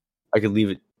could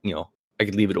leave it. I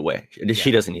could leave it away.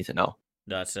 She doesn't need to know.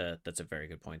 That's a very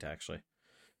good point, actually.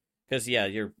 Because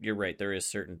you're right. There is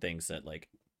certain things that like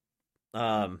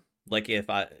if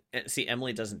I see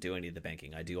Emily doesn't do any of the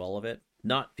banking, I do all of it.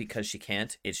 Not because she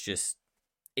can't. It's just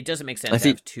it doesn't make sense to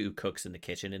have two cooks in the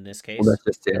kitchen in this case. Well, that's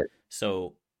just it.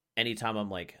 So anytime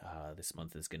I'm like, this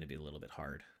month is going to be a little bit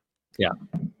hard. Yeah.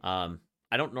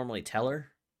 I don't normally tell her,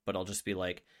 but I'll just be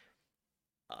like,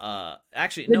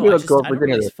 actually, maybe no, I don't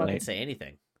really fucking night. say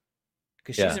anything.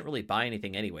 Because she doesn't really buy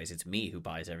anything anyways. It's me who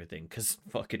buys everything. Because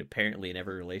fucking apparently in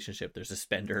every relationship, there's a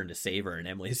spender and a saver, and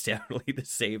Emily's definitely the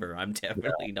saver. I'm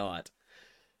definitely not.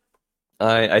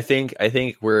 I think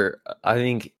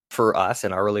for us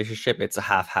in our relationship, it's a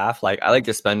half. Like I like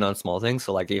to spend on small things.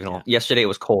 So like even yesterday it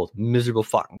was cold, miserable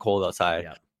fucking cold outside.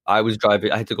 Yeah. I was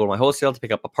driving. I had to go to my wholesale to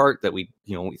pick up a part that we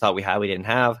thought we didn't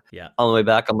have. Yeah. On the way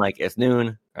back, I'm like, it's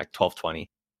noon, like 12:20.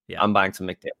 Yeah. I'm buying some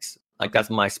McDicks. Like that's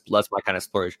my kind of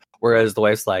splurge. Whereas the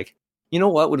wife's like, you know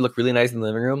what would look really nice in the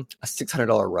living room? A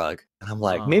 $600 rug. And I'm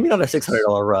like, maybe not a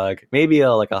 $600 rug, maybe a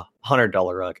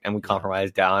 $100 rug. And we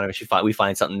compromise down, and we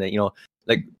find something that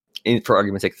for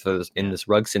argument's sake, in this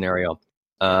rug scenario,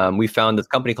 we found this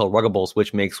company called Ruggables,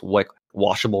 which makes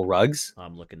washable rugs.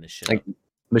 I'm looking this shit like up.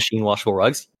 Machine washable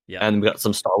rugs. Yeah. And we got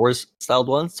some Star Wars styled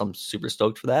ones. So I'm super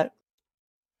stoked for that.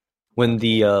 When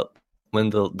the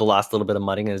last little bit of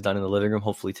mudding is done in the living room,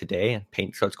 hopefully today, and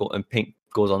paint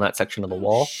goes on that section of the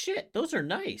wall. Shit, those are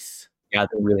nice. Yeah,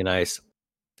 they're really nice.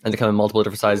 And they come in multiple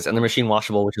different sizes, and they're machine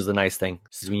washable, which is the nice thing.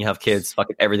 Because when you have kids,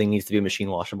 fucking everything needs to be machine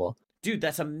washable. Dude,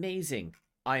 that's amazing.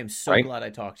 I am so glad I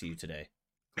talked to you today.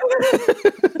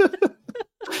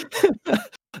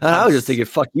 I was just thinking,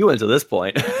 fuck you until this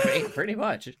point. Pretty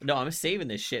much. No, I'm saving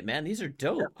this shit, man. These are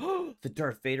dope. Yeah. The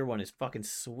Darth Vader one is fucking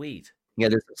sweet. Yeah,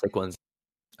 there's some sick ones.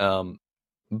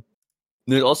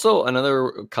 There's also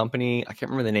another company. I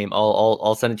can't remember the name.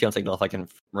 I'll send it to you on Signal if I can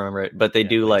remember it. But they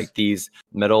do like these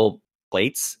metal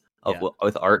plates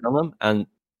with art on them, and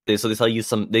they sell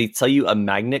you a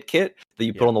magnet kit that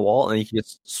you put on the wall, and then you can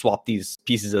just swap these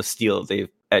pieces of steel that they've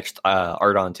etched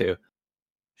art onto.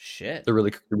 Shit, they're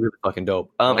really fucking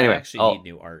dope. Anyway, I actually need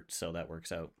new art, so that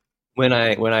works out. When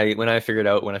I figure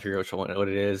out what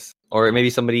it is, or maybe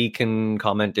somebody can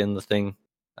comment in the thing.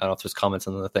 I don't know if there's comments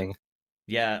on the thing.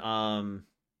 Yeah.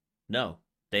 No.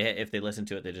 If they listen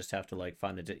to it, they just have to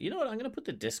find the. You know what? I'm gonna put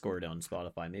the Discord on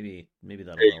Spotify. Maybe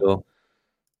that'll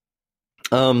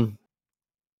help.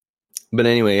 But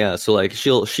anyway, yeah. So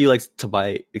she likes to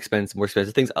buy more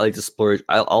expensive things. I like to splurge.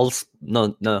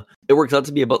 No. It works out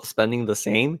to be about spending the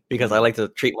same because I like to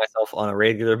treat myself on a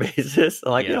regular basis.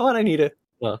 I'm like, you know what? I need it.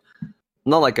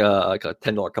 Not like a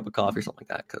 $10 cup of coffee or something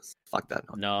like that. Because fuck that.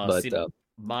 No, but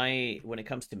when it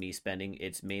comes to me spending,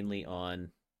 it's mainly on.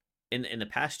 In the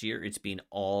past year, it's been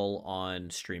all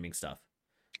on streaming stuff.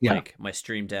 Yeah. Like my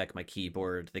Stream Deck, my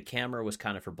keyboard. The camera was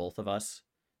kind of for both of us.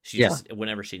 Just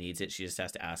whenever she needs it, she just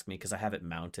has to ask me because I have it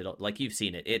mounted. Like you've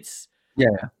seen it. It's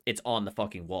on the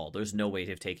fucking wall. There's no way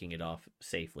of taking it off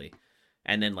safely.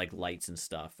 And then lights and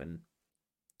stuff.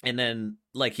 And then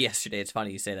yesterday, it's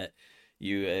funny you say that.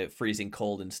 You freezing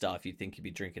cold and stuff. You'd think you'd be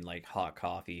drinking hot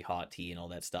coffee, hot tea, and all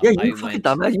that stuff. Yeah, you fucking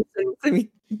dumbass.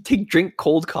 You drink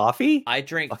cold coffee? I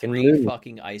drank three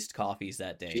fucking iced coffees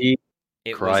that day.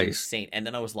 It was insane. And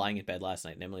then I was lying in bed last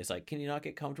night, and Emily's like, "Can you not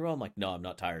get comfortable?" I'm like, "No, I'm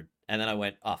not tired." And then I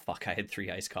went, "Oh fuck, I had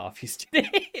 3 iced coffees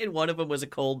today, and one of them was a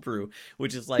cold brew,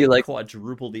 which is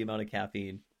quadruple the amount of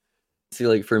caffeine."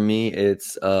 See, for me,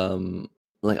 it's I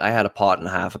had a pot and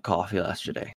a half of coffee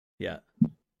yesterday. Yeah.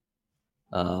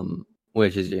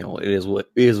 Which is it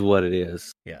is what it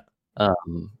is. Yeah.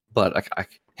 But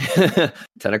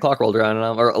 10 o'clock rolled around,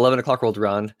 or 11 o'clock rolled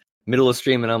around, middle of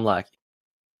stream, and I'm like,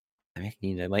 I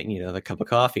might need another cup of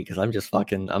coffee because I'm just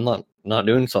fucking, I'm not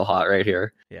doing so hot right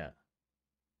here. Yeah.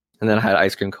 And then I had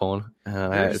ice cream cone.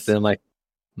 Then I'm like,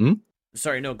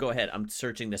 Sorry, no, go ahead. I'm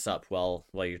searching this up while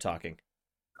you're talking.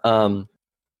 Then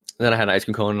I had an ice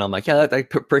cream cone, and I'm like, yeah, that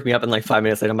pricked me up. And like 5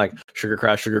 minutes later, I'm like, sugar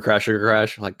crash, sugar crash, sugar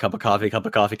crash. I'm like, cup of coffee, cup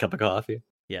of coffee, cup of coffee.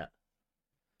 Yeah.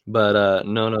 But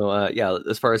yeah.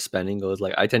 As far as spending goes,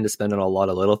 like I tend to spend on a lot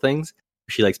of little things.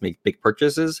 She likes to make big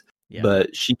purchases,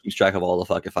 but she keeps track of all the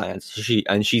fucking finance.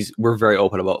 We're very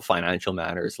open about financial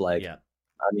matters. Like, I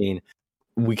mean,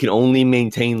 we can only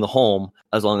maintain the home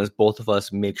as long as both of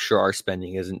us make sure our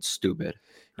spending isn't stupid,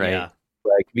 right? Yeah.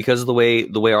 Like because of the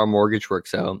way our mortgage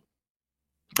works out,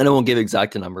 and I won't give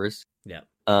exact numbers. Yeah.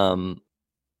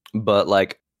 But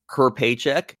like her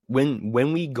paycheck when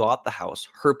we got the house,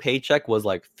 her paycheck was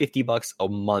like $50 a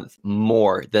month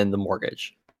more than the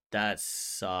mortgage. That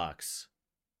sucks.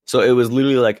 So it was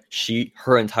literally like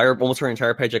almost her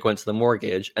entire paycheck went to the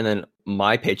mortgage, and then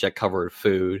my paycheck covered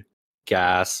food,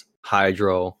 gas,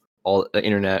 hydro, all the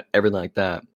internet, everything like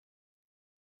that.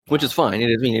 Which is fine.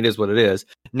 It is what it is.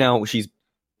 Now she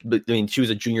was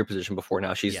a junior position before.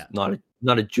 Now she's not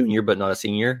a junior, but not a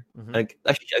senior. Mm-hmm. Like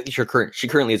actually, I think she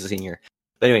currently is a senior.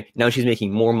 But anyway, now she's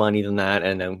making more money than that,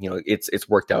 and then it's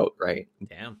worked out, right?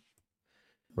 Damn.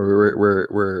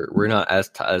 We're not as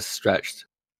stretched,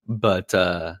 but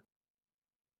what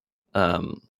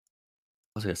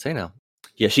was I gonna say now?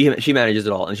 Yeah, she manages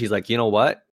it all, and she's like, you know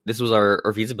what? This was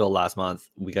our visa bill last month.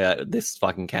 We got this.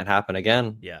 Fucking can't happen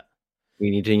again. Yeah,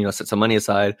 we need to set some money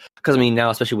aside because I mean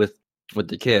now, especially with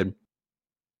the kid,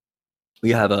 we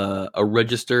have a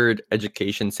registered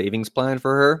education savings plan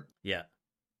for her. Yeah.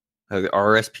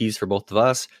 RSPs for both of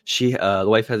us. The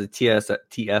wife has a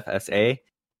TFSA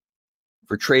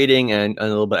for trading and a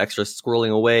little bit extra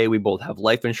squirreling away. We both have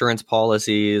life insurance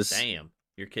policies. Damn,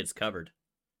 your kid's covered.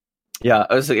 Yeah,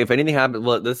 I was like, if anything happens,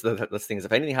 well, this thing is,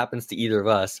 if anything happens to either of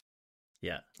us,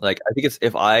 yeah, like I think it's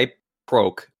if I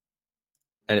croak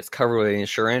and it's covered with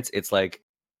insurance, it's like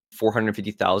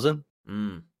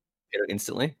 $450,000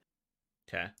 instantly.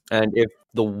 Okay, and if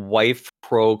the wife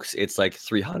croaks, it's like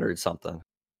 300 something.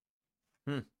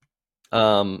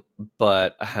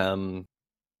 But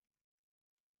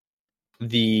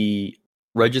the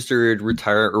registered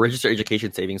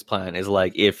education savings plan is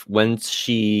like if once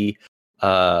she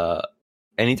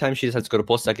anytime she decides to go to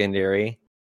post-secondary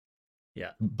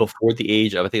before the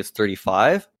age of I think it's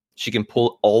 35, she can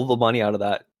pull all the money out of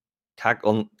that tax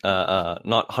on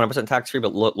not 100% tax free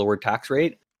but lower tax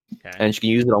rate. Okay. And she can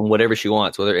use it on whatever she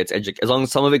wants, whether it's as long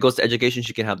as some of it goes to education,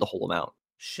 she can have the whole amount.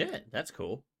 Shit, that's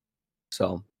cool.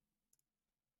 So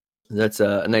that's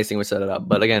a nice thing we set it up.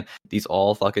 But again, these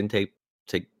all fucking take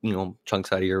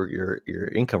chunks out of your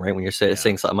income, right? When you're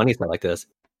setting money aside like this.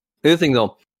 The other thing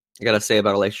though, I gotta say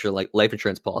about a life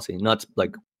insurance policy, not to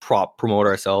like promote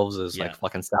ourselves as like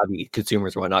fucking savvy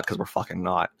consumers or whatnot, because we're fucking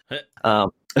not.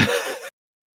 Our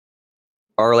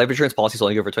life insurance policy is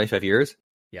only good for 25 years.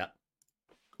 Yeah.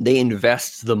 They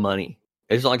invest the money.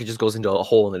 It's not like it just goes into a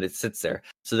hole and then it sits there.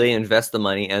 So they invest the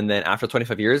money, and then after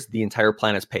 25 years, the entire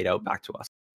plan is paid out back to us.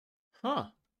 Huh.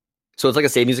 So it's like a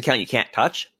savings account you can't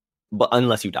touch, but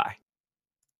unless you die.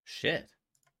 Shit.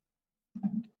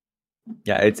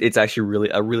 Yeah, it's actually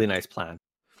a really nice plan.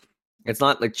 It's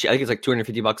not like, I think it's like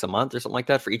 $250 a month or something like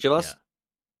that for each of us. Yeah.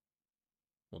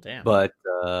 Well, damn. But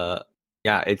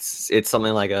yeah, it's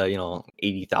something like a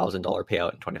 $80,000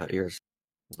 payout in 25 years.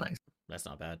 It's nice. That's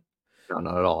not bad. No,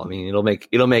 not at all. I mean, it'll make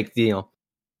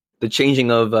the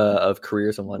changing of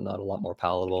careers and whatnot a lot more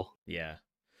palatable. Yeah.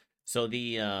 So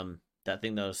the that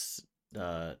thing that I was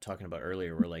talking about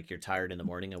earlier, where like you're tired in the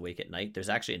morning, awake at night. There's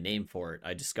actually a name for it.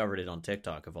 I discovered it on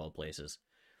TikTok of all places.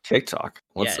 TikTok.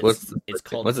 It's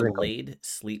called delayed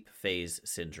sleep phase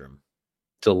syndrome.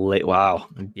 Wow.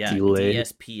 Yeah. Delayed.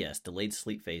 DSPS, delayed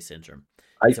sleep phase syndrome.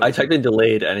 I typed in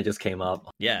delayed and it just came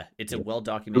up. Yeah, it's a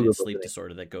well-documented sleep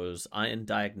disorder that goes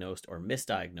undiagnosed or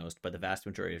misdiagnosed by the vast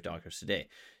majority of doctors today.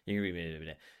 You can read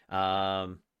it.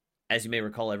 As you may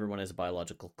recall, everyone has a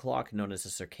biological clock known as a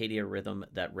circadian rhythm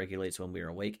that regulates when we are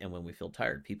awake and when we feel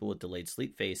tired. People with delayed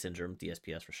sleep phase syndrome,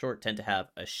 DSPS for short, tend to have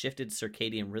a shifted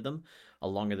circadian rhythm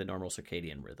along with the normal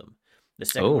circadian rhythm. The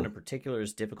second one in particular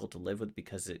is difficult to live with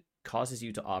because it causes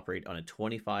you to operate on a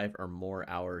 25 or more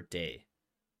hour day.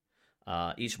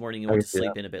 Each morning you want to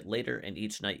sleep in a bit later, and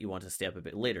each night you want to stay up a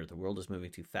bit later. The world is moving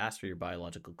too fast for your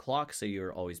biological clock, so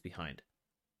you're always behind.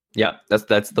 Yeah,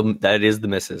 that is the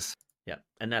missus. Yeah,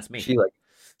 and that's me. She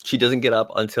can't get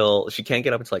up until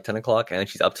like 10 o'clock, and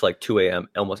she's up to like 2 a.m.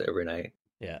 almost every night.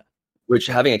 Yeah, Which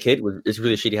having a kid is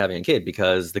really shitty having a kid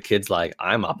because the kid's like,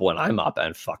 I'm up when I'm up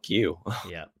and fuck you.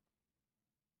 Yeah.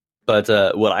 But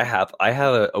what I have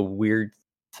a weird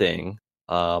thing.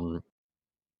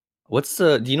 What's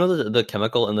do you know the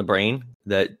chemical in the brain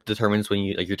that determines when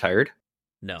you're tired?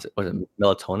 No. Was it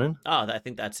melatonin? Oh, I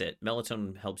think that's it.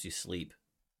 Melatonin helps you sleep.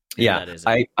 Yeah,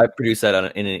 I produce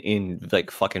that in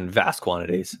like fucking vast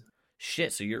quantities.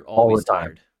 Shit, so you're always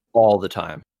tired. All the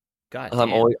time. God damn.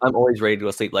 I'm always ready to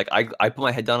go sleep. Like I put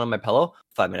my head down on my pillow,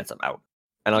 5 minutes I'm out.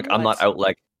 And like I'm not out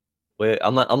like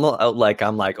I'm not out like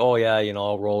I'm like, oh yeah,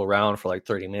 I'll roll around for like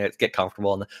 30 minutes, get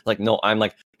comfortable, and like no, I'm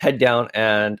like head down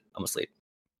and I'm asleep.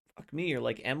 Fuck me, you're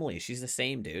like Emily. She's the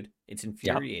same, dude. It's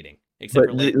infuriating. Yeah. Except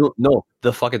for like,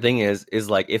 the fucking thing is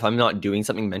like if I'm not doing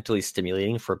something mentally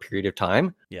stimulating for a period of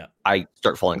time, yeah, I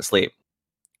start falling asleep. Wow.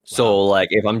 So like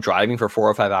if I'm driving for 4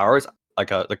 or 5 hours, I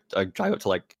drive up to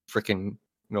like freaking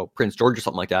Prince George or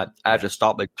something like that, I have to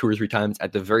stop like 2 or 3 times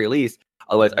at the very least.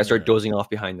 Otherwise, I start dozing off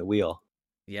behind the wheel.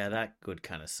 Yeah, that would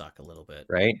kind of suck a little bit,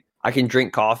 right? I can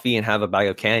drink coffee and have a bag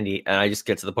of candy, and I just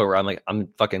get to the point where I'm like, I'm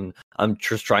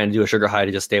just trying to do a sugar high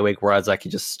to just stay awake. Whereas I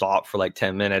could just stop for like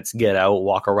 10 minutes, get out,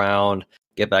 walk around,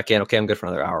 get back in. Okay, I'm good for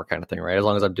another hour, kind of thing, right? As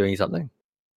long as I'm doing something.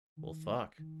 Well,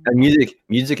 fuck. And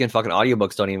music and fucking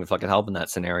audiobooks don't even fucking help in that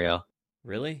scenario.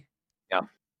 Really? Yeah.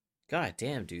 God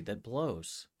damn, dude, that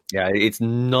blows. Yeah, it's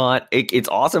not. It's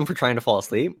awesome for trying to fall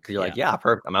asleep because you're like, yeah,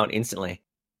 perfect, I'm out instantly.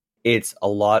 It's a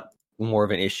lot more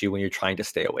of an issue when you're trying to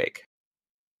stay awake.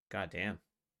 God damn.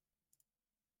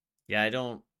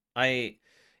 Yeah,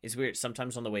 it's weird.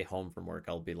 Sometimes on the way home from work,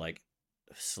 I'll be like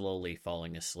slowly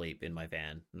falling asleep in my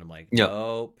van. And I'm like,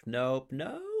 nope.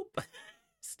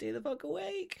 Stay the fuck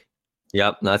awake.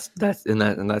 Yep, that's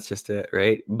just it,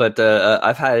 right? But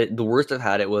I've had it, the worst I've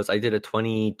had it was I did a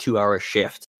 22-hour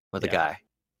shift with a guy.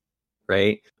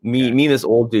 Right? Me and this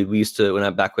old dude, we used to when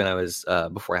I was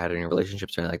before I had any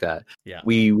relationships or anything like that. Yeah.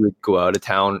 We would go out of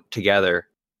town together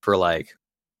for like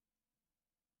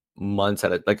months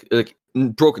at a like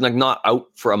broken, like not out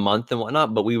for a month and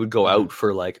whatnot, but we would go out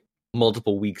for like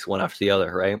multiple weeks, one after the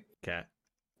other, right? Okay.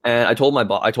 And I told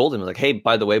him like, hey,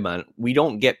 by the way, man, we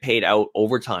don't get paid out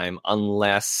overtime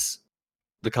unless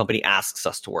the company asks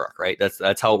us to work, right?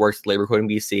 That's how it works. Labor code in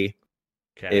BC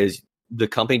is the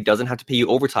company doesn't have to pay you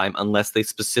overtime unless they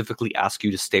specifically ask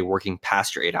you to stay working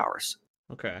past your 8 hours.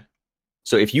 Okay.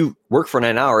 So if you work for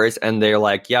 9 hours and they're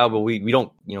like, yeah, but we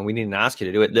don't, we didn't ask you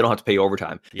to do it, they don't have to pay you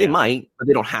overtime. Yeah. They might, but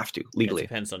they don't have to legally. It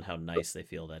depends on how nice they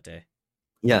feel that day.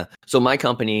 Yeah. So my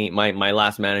company, my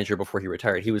last manager before he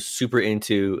retired, he was super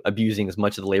into abusing as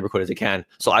much of the labor code as he can.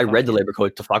 So I read the labor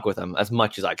code to fuck with him as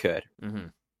much as I could. Mm-hmm.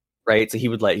 Right. So he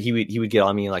would get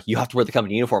on me and like, you have to wear the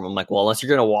company uniform. I'm like, well, unless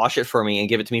you're going to wash it for me and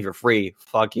give it to me for free,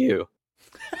 fuck you.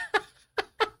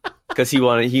 Because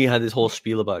he had this whole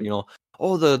spiel about,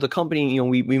 oh, the company,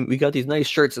 we got these nice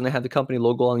shirts and they have the company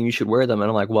logo on and you should wear them. And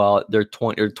I'm like, well, they're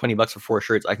 $20 for 4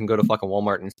 shirts. I can go to fucking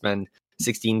Walmart and spend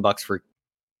 $16 for,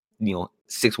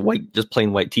 6 just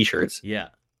plain white t-shirts. Yeah.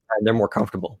 And they're more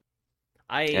comfortable.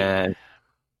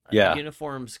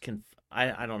 Uniforms can,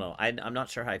 I don't know. I'm not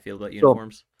sure how I feel about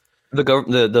uniforms. So,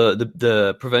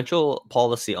 the provincial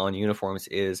policy on uniforms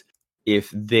is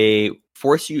if they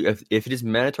force you, if it is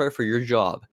mandatory for your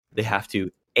job, they have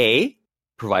to A,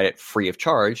 provide it free of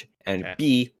charge, and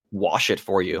B, wash it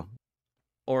for you.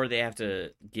 Or they have to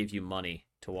give you money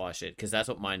to wash it, because that's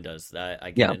what mine does.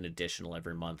 I get an additional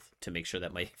every month to make sure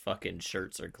that my fucking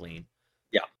shirts are clean.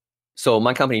 Yeah. So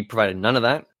my company provided none of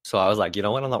that. So I was like, you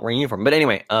know what, I'm not wearing a uniform. But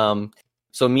anyway,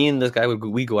 so me and this guy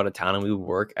we go out of town and we would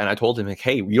work, and I told him like,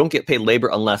 hey, you don't get paid labor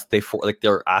unless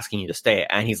they're asking you to stay.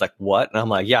 And he's like, what? And I'm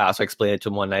like, yeah. So I explained it to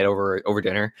him one night over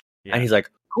dinner, and he's like,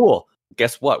 cool.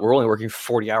 Guess what? We're only working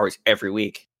 40 hours every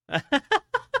week.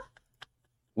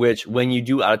 Which, when you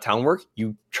do out of town work,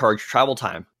 you charge travel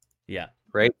time. Yeah.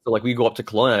 Right. So like we go up to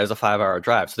Kelowna, there's a 5-hour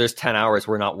drive. So there's 10 hours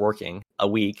we're not working a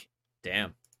week.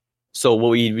 Damn. So what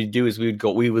we would do is we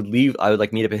would leave. I would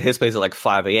like meet up at his place at like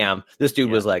 5 a.m. This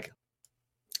dude was like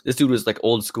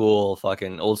old school,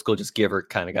 just giver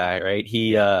kind of guy, right?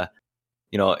 He,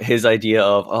 his idea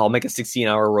of, I'll make a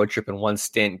 16-hour road trip in one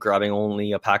stint, grabbing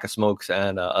only a pack of smokes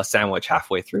and a sandwich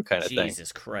halfway through kind of thing.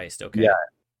 Jesus Christ. Okay. Yeah.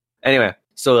 Anyway,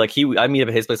 so like I meet up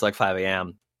at his place at like 5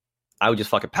 a.m. I would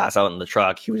just fucking pass out in the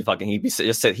truck. He'd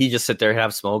just sit there and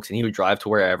have smokes, and he would drive to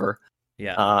wherever.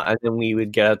 Yeah. And then we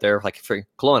would get out there like for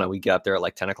Kelowna. We'd get out there at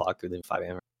like 10 o'clock, then 5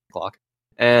 a.m. o'clock.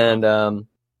 And then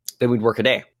we'd work a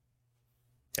day. Okay.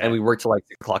 And we work till like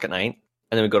 6 o'clock at night.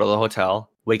 And then we'd go to the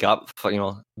hotel, wake up,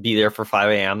 be there for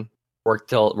 5 a.m., work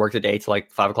the day till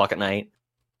like 5 o'clock at night.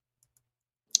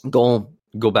 Go home,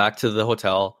 go back to the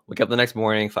hotel, wake up the next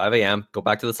morning, 5 a.m., go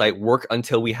back to the site, work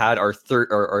until we had our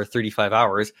 35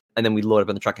 hours, and then we'd load up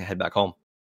in the truck and head back home.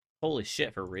 Holy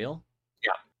shit, for real?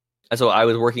 Yeah. And so I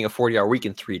was working a 40-hour week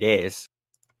in 3 days.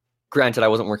 Granted, I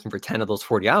wasn't working for 10 of those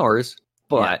 40 hours,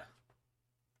 but... Yeah.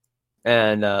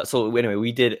 And so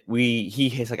anyway,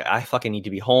 he's like, I fucking need to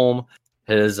be home.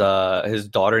 His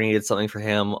daughter needed something for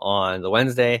him on the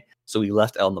Wednesday, so we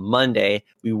left on the Monday.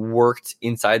 We worked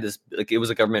inside this, like, it was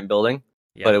a government building,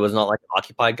 but it was not like an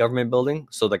occupied government building.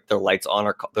 So like their lights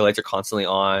are constantly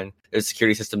on. There's a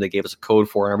security system they gave us a code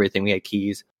for and everything. We had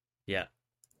keys. Yeah.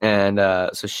 And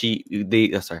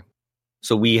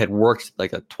so we had worked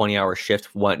like a 20-hour shift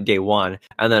day one,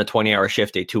 and then a 20-hour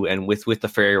shift day two, and with the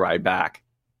ferry ride back.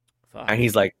 Fuck. And he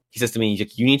says to me,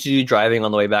 you need to do driving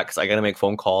on the way back because I got to make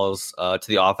phone calls to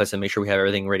the office and make sure we have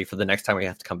everything ready for the next time we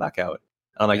have to come back out.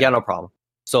 And I'm like, yeah, no problem.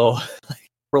 So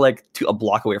we're like a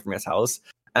block away from his house,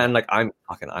 and like I'm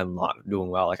not doing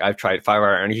well. Like I've tried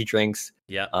 5-hour energy drinks.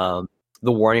 Yeah.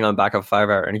 The warning on back of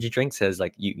 5-hour energy drink says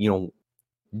like you know,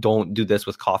 don't do this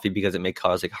with coffee because it may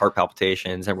cause like heart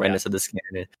palpitations and redness of the skin.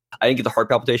 And I didn't get the heart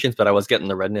palpitations, but I was getting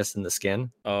the redness in the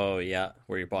skin. Oh yeah,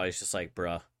 where your body's just like,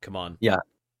 bruh, come on. Yeah.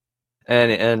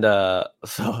 And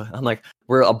so I'm like,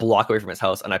 we're a block away from his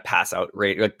house, and I pass out.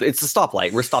 Right, like it's a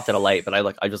stoplight. We're stopped at a light, but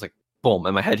I just like boom,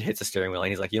 and my head hits the steering wheel. And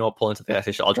he's like, you know what, pull into the gas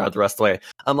station. I'll drive the rest of the way.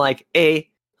 I'm like,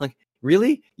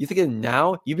 really? You thinking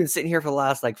now? You've been sitting here for the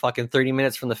last like fucking 30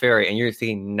 minutes from the ferry, and you're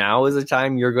thinking now is the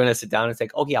time you're going to sit down and say,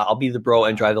 oh yeah, I'll be the bro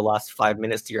and drive the last 5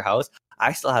 minutes to your house.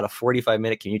 I still had a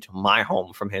 45-minute commute to my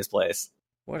home from his place.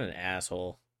 What an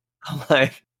asshole. I'm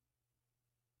like.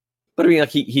 But I mean, like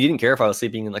he didn't care if I was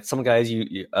sleeping. And like some guys,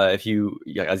 if you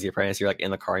as the apprentice, you're like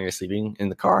in the car and you're sleeping in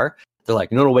the car. They're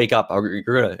like, no, wake up.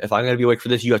 If I'm gonna be awake for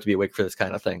this, you have to be awake for this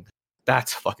kind of thing.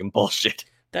 That's fucking bullshit.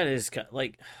 That is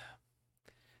like.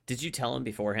 Did you tell him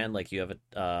beforehand like you have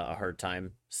a hard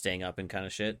time staying up and kind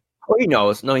of shit? Oh, he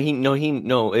knows.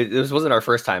 This wasn't our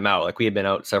first time out. Like we had been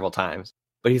out several times.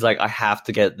 But he's like, I have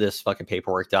to get this fucking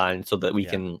paperwork done so that we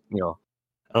can, you know.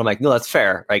 And I'm like, no, that's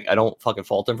fair. Like, I don't fucking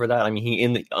fault him for that. I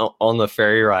mean, on the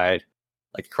ferry ride,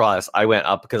 like across, I went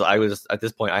up because I was at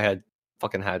this point I had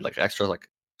like extra like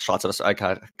shots of I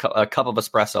had a cup of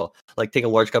espresso. Like, take a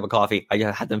large cup of coffee.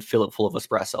 I had them fill it full of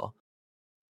espresso.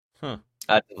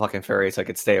 At the fucking ferry so I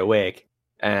could stay awake.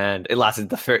 And it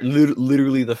lasted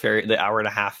literally the hour and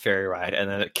a half ferry ride, and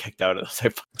then it kicked out. So I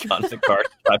fucking got in the car.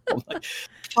 I'm like,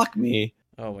 fuck me.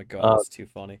 Oh my god, that's too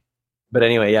funny. But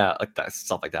anyway, yeah, like that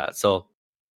stuff like that. So.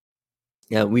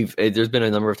 Yeah, there's been a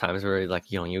number of times where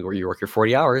like, you know, you work your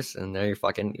 40 hours and then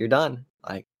you're done.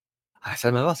 Like I said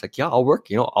to my boss, like, yeah, I'll work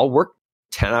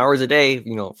 10 hours a day,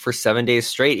 you know, for 7 days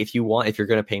straight. If you're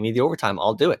going to pay me the overtime,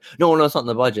 I'll do it. No, it's not in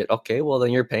the budget. Okay, well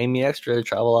then you're paying me extra to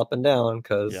travel up and down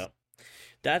because. Yeah,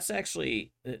 that's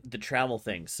actually the travel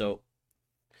thing. So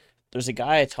there's a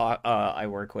guy I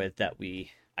work with that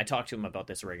I talk to him about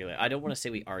this regularly. I don't want to say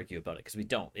we argue about it because we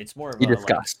don't. It's more of you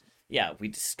discuss. We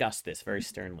discuss this very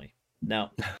sternly.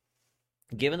 Now,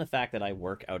 given the fact that I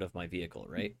work out of my vehicle,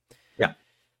 right? Yeah.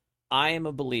 I am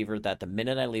a believer that the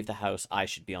minute I leave the house, I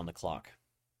should be on the clock.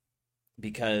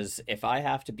 Because if I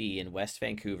have to be in West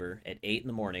Vancouver at 8 in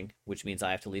the morning, which means I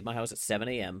have to leave my house at 7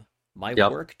 a.m., my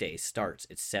work day starts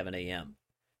at 7 a.m.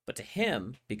 But to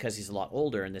him, because he's a lot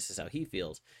older and this is how he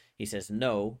feels, he says,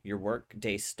 no, your work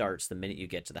day starts the minute you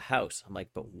get to the house. I'm like,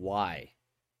 but why?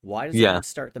 Why does it not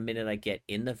start the minute I get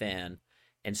in the van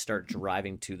and start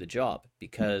driving to the job?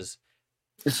 Because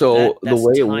that's the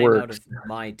way it works, out of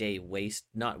my day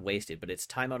not wasted, but it's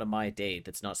time out of my day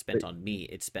that's not spent on me,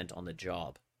 it's spent on the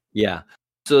job. Yeah.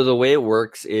 So the way it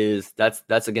works is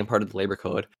that's again part of the labor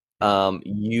code.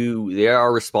 They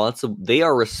are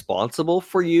responsible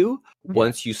for you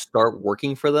once you start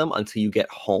working for them until you get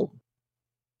home.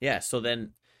 Yeah, so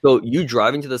you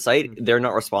driving to the site, they're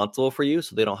not responsible for you,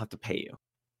 so they don't have to pay you.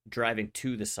 Driving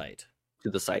to the site.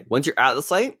 Once you're at the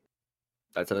site,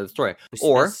 that's another story.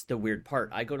 That's the weird part.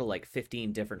 I go to like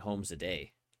 15 different homes a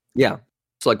day. Yeah.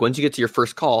 So like once you get to your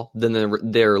first call, then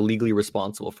they're legally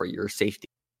responsible for your safety.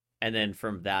 And then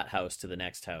from that house to the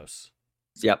next house.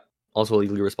 Yep. Also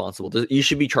legally responsible. You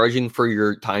should be charging for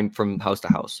your time from house to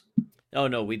house. Oh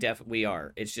no, we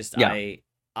are. It's just I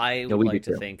would like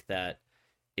to think that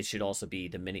it should also be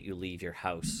the minute you leave your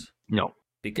house. No.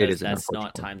 Because that's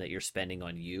not time that you're spending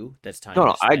on you. That's time.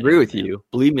 No, I agree with you.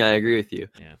 Believe me, I agree with you.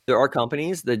 Yeah. There are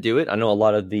companies that do it. I know a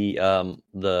lot of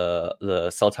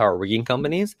the cell tower rigging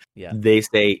companies. Yeah. They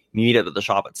say meet at the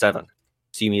shop at 7.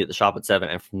 So you meet at the shop at 7,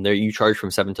 and from there you charge from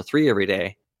 7 to 3 every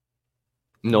day.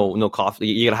 No coffee.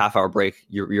 You get a half-hour break.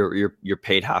 You're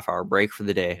paid half-hour break for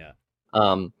the day.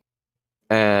 Yeah.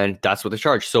 And that's what they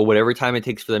charge. So whatever time it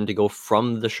takes for them to go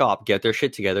from the shop, get their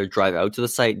shit together, drive out to the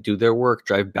site, do their work,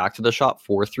 drive back to the shop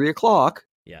for 3 o'clock.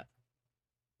 Yeah.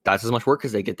 That's as much work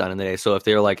as they get done in the day. So if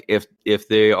they're like, if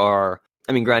they are,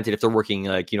 I mean, granted, if they're working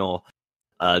like,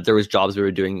 there was jobs we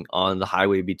were doing on the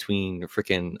highway between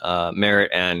freaking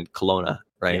Merritt and Kelowna,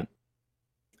 right? Yeah.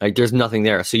 Like there's nothing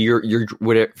there. So you're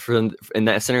in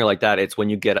that scenario like that, it's when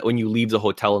you leave the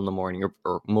hotel in the morning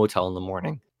or motel in the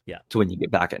morning. Yeah. To when you get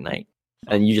back at night.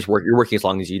 And you're working as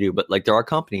long as you do. But like there are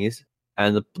companies,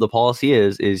 and the policy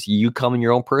is you come in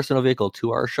your own personal vehicle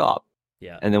to our shop.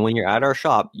 Yeah. And then when you're at our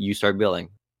shop, you start billing.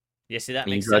 Yeah, see, that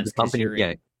makes sense. The company,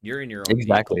 you're in your own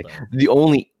exactly. vehicle, the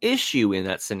only issue in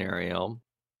that scenario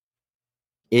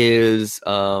is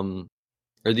or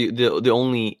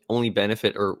the only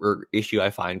benefit or issue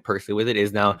I find personally with it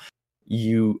is now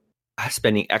you are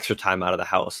spending extra time out of the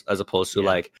house as opposed to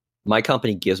like my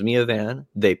company gives me a van,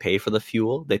 they pay for the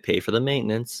fuel, they pay for the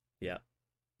maintenance. Yeah.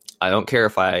 I don't care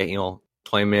if I,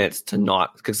 20 minutes to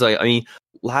not, because I mean,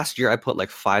 last year I put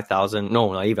like 5,000,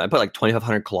 no, not even, I put like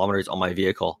 2,500 kilometers on my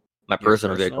vehicle, my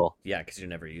personal vehicle. Yeah, because you're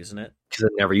never using it. Because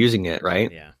I'm never using it,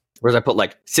 right? Yeah. Whereas I put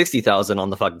like 60,000 on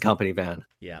the fucking company van.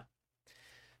 Yeah.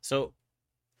 So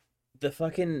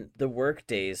the work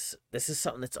days, this is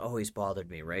something that's always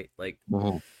bothered me, right? Like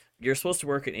you're supposed to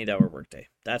work an 8-hour workday.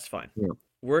 That's fine. Yeah.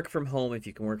 Work from home. If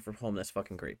you can work from home, that's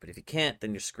fucking great. But if you can't,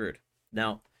 then you're screwed.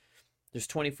 Now, there's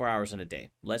 24 hours in a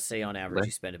day. Let's say on average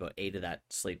you spend about 8 of that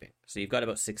sleeping. So you've got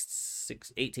about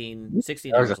 16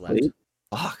 hours left.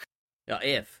 Fuck.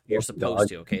 If you're supposed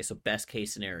to, okay? So best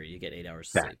case scenario, you get 8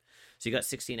 hours of sleep. So you got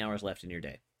 16 hours left in your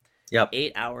day. Yep.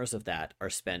 8 hours of that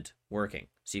are spent working.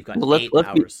 So you've got 8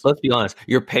 hours. Let's be honest.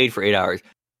 You're paid for 8 hours.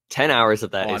 10 hours of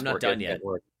that is I'm not done yet.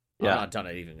 Yeah. I'm not done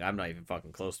it. I'm not even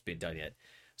fucking close to being done yet.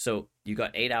 So you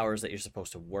got 8 hours that you're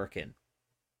supposed to work in.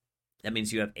 That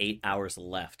means you have 8 hours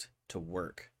left to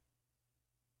work.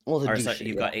 Well,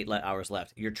 you've got 8 hours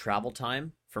left. Your travel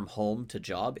time from home to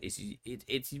job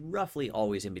it's roughly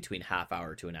always in between half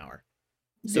hour to an hour.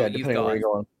 So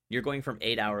you're going from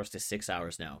 8 hours to 6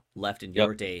 hours now left in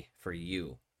your day for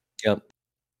you. Yep.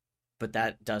 But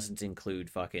that doesn't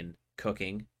include fucking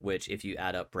cooking, which if you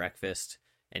add up breakfast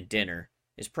and dinner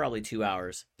is probably 2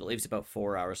 hours. It leaves about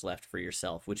 4 hours left for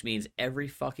yourself, which means every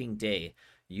fucking day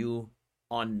you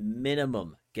on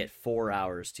minimum get 4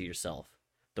 hours to yourself.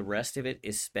 The rest of it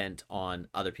is spent on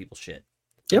other people's shit.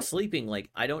 Yep. Sleeping, like,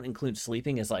 I don't include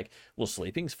sleeping as like, well,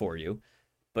 sleeping's for you,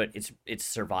 but it's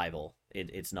survival.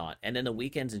 It's not. And then the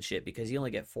weekends and shit, because you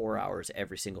only get 4 hours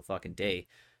every single fucking day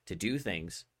to do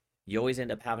things, you always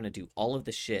end up having to do all of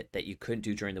the shit that you couldn't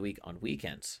do during the week on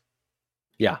weekends.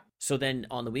 Yeah. So then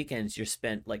on the weekends you're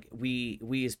spent like we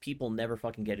as people never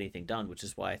fucking get anything done, which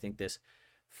is why I think this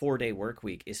 4-day work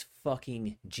week is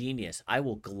fucking genius. I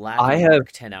will gladly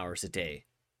work 10 hours a day.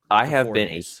 I have been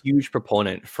a huge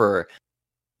proponent for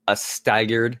a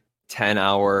staggered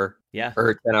 10-hour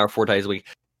or 10-hour 4 days a week.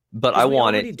 But I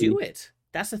want it to do it.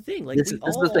 That's the thing. Like we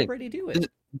all already do it.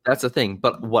 That's the thing.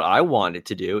 But what I want it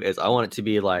to do is I want it to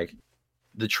be like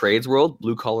the trades world,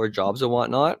 blue collar jobs and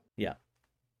whatnot. Yeah.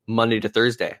 Monday to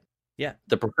Thursday. Yeah.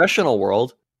 The professional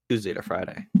world, Tuesday to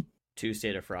Friday.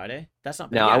 Tuesday to Friday? That's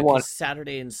not bad. Now I want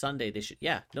Saturday and Sunday. They should.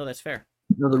 Yeah. No, that's fair.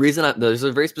 No, there's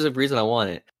a very specific reason I want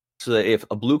it. So that if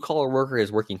a blue collar worker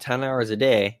is working 10 hours a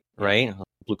day, right?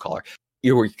 Blue collar,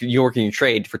 you're working your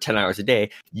trade for 10 hours a day.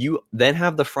 You then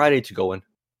have the Friday to go in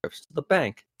trips to the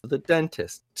bank, to the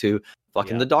dentist, to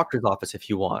fucking the doctor's office if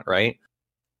you want, right?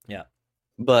 Yeah.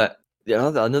 But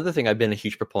another thing I've been a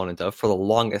huge proponent of for the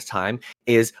longest time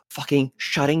is fucking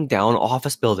shutting down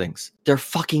office buildings. They're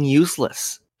fucking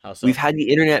useless. How so? We've had the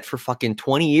internet for fucking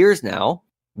 20 years now.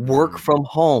 Work from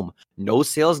home. No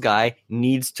sales guy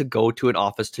needs to go to an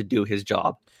office to do his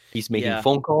job. He's making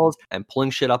phone calls and pulling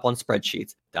shit up on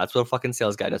spreadsheets. That's what a fucking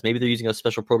sales guy does. Maybe they're using a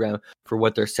special program for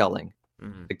what they're selling,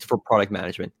 like for product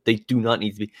management. They do not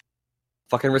need to be.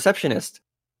 Fucking receptionist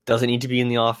doesn't need to be in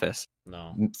the office.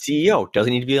 No. CEO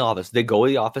doesn't need to be in the office. They go to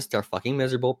the office. They're fucking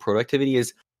miserable. Productivity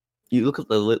is. You look at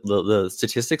the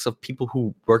statistics of people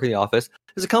who work in the office.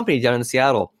 There's a company down in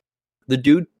Seattle. The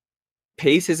dude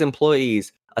pays his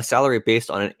employees a salary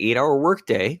based on an 8-hour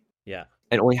workday. Yeah.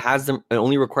 And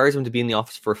only requires them to be in the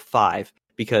office for 5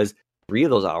 because 3 of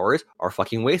those hours are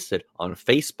fucking wasted on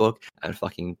Facebook and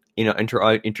fucking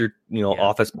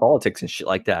office politics and shit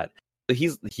like that. So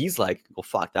he's like, well,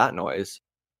 fuck that noise.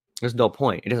 There's no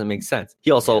point. It doesn't make sense.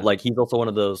 He also he's also one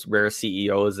of those rare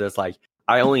CEOs that's like,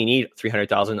 I only need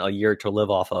 $300,000 a year to live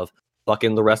off of.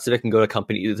 Fucking the rest of it can go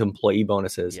to employee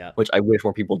bonuses, which I wish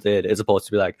more people did, as opposed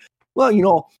to be like, well,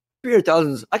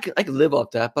 300,000. I could live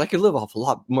off that, but I could live off a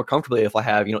lot more comfortably if I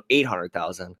have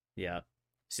 800,000. Yeah.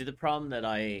 See, the problem that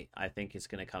I think is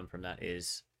going to come from that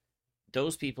is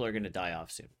those people are going to die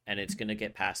off soon, and it's going to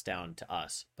get passed down to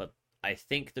us. But I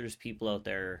think there's people out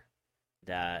there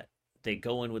that they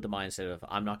go in with the mindset of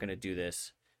I'm not going to do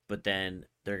this, but then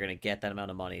they're going to get that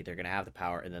amount of money, they're going to have the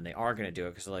power, and then they are going to do it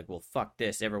because they're like, well, fuck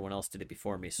this, everyone else did it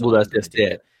before me, so that's just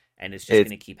it. And it's just going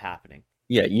to keep happening.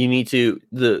 Yeah, you need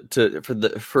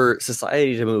for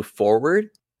society to move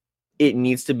forward, it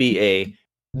needs to be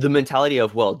the mentality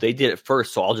of, well, they did it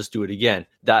first, so I'll just do it again.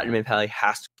 That mentality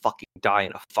has to fucking die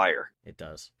in a fire. It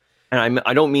does. And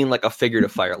I don't mean like a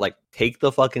figurative fire. Like, take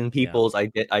the fucking people's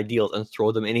ideals and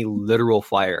throw them in a literal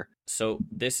fire. So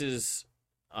this is,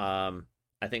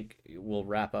 I think we'll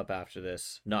wrap up after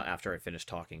this. Not after I finish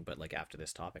talking, but like after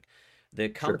this topic. The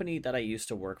company that I used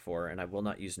to work for, and I will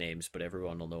not use names, but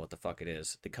everyone will know what the fuck it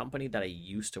is. The company that I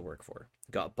used to work for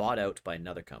got bought out by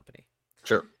another company.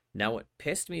 Sure. Now, what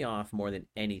pissed me off more than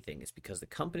anything is because the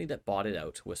company that bought it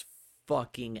out was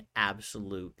fucking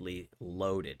absolutely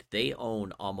loaded. They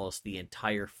own almost the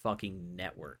entire fucking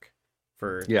network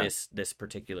for this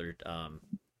particular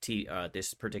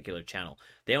this particular channel.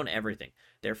 They own everything.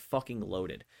 They're fucking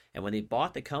loaded. And when they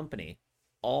bought the company,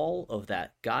 all of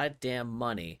that goddamn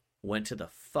money went to the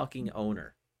fucking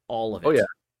owner. All of it. Oh yeah.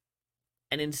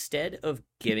 And instead of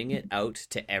giving it out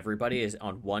to everybody as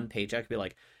on one paycheck, be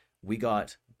like, we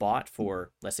got bought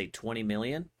for, let's say, 20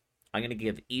 million. I'm going to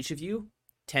give each of you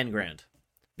 10 grand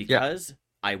because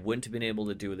I wouldn't have been able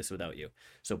to do this without you.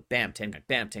 So bam, 10 grand,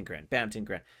 bam, 10 grand, bam, 10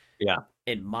 grand. Yeah.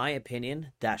 In my opinion,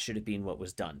 that should have been what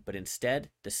was done. But instead,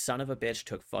 the son of a bitch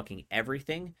took fucking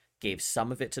everything, gave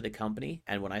some of it to the company.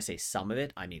 And when I say some of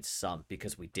it, I mean some,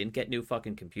 because we didn't get new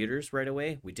fucking computers right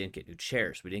away. We didn't get new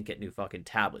chairs. We didn't get new fucking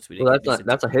tablets. We didn't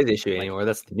that's not his issue anymore.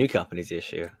 That's the new company's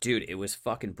issue. Dude, it was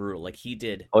fucking brutal. Like, he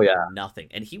did nothing.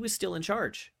 And he was still in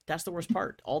charge. That's the worst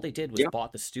part. All they did was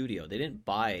bought the studio. They didn't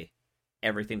buy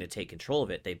everything to take control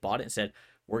of it. They bought it and said,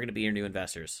 we're going to be your new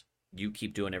investors. You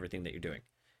keep doing everything that you're doing.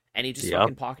 And he just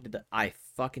fucking pocketed the... I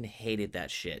fucking hated that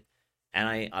shit.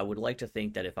 And I would like to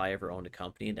think that if I ever owned a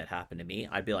company and that happened to me,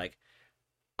 I'd be like,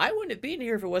 I wouldn't have been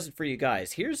here if it wasn't for you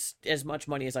guys. Here's as much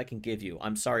money as I can give you.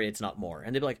 I'm sorry it's not more.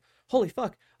 And they'd be like, holy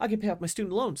fuck, I can pay off my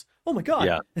student loans. Oh my god.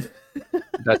 Yeah.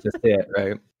 That's just it,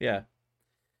 right? Yeah.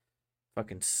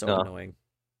 Fucking so annoying.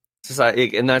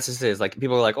 Society, and that's just it. It's like,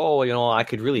 people are like, oh, I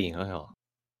could really,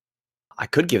 I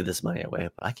could give this money away,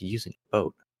 but I could use it to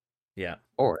vote. Yeah.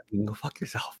 Or you can go fuck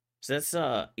yourself. So that's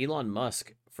Elon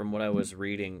Musk, from what I was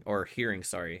reading or hearing,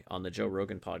 on the Joe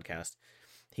Rogan podcast.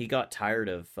 He got tired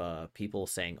of people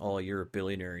saying, oh, you're a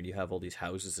billionaire and you have all these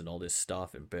houses and all this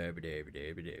stuff and blah, blah, blah,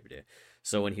 blah, blah, blah.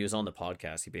 So when he was on the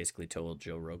podcast, he basically told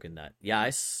Joe Rogan that,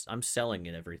 I'm selling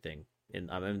and everything. And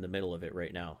I'm in the middle of it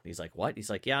right now. He's like, what?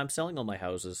 He's like, yeah, I'm selling all my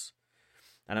houses.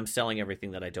 And I'm selling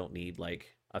everything that I don't need,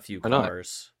 like a few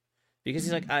cars. Because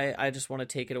he's like, I just want to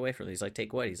take it away from them. He's like,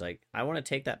 take what? He's like, I want to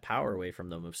take that power away from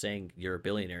them of saying you're a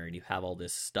billionaire and you have all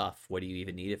this stuff. What do you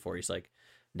even need it for? He's like,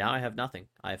 now I have nothing.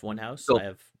 I have one house. I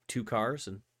have 2 cars,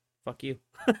 and fuck you.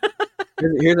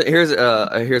 Here's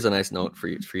a nice note for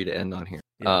you to end on here.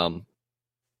 Yeah.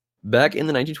 Back in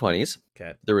the 1920s,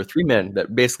 there were 3 men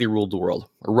that basically ruled the world,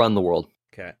 or run the world.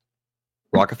 Okay.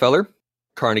 Rockefeller,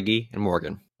 Carnegie, and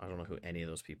Morgan. I don't know who any of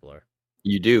those people are.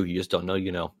 You do. You just don't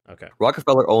know. Okay.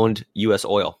 Rockefeller owned U.S.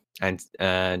 oil,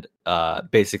 and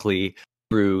basically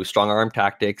through strong arm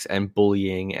tactics and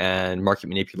bullying and market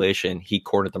manipulation, he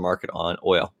cornered the market on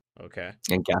oil. Okay.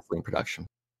 And gasoline production.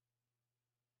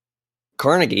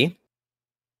 Carnegie,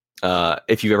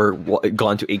 if you've ever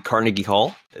gone to a Carnegie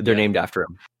Hall, they're named after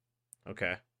him.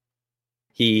 Okay.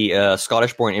 He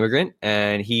Scottish-born immigrant,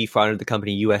 and he founded the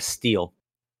company U.S. Steel.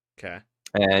 Okay.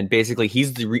 And basically,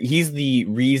 he's the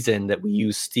reason that we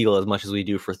use steel as much as we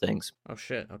do for things. Oh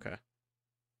shit! Okay.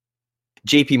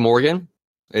 J.P. Morgan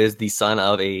is the son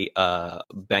of a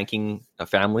banking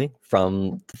family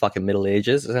from the fucking Middle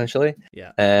Ages, essentially.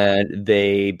 Yeah. And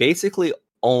they basically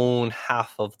own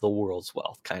half of the world's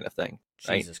wealth, kind of thing.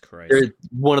 Jesus Christ! They're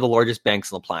one of the largest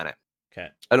banks on the planet. Okay.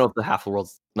 I don't know if the half of the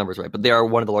world's number is right, but they are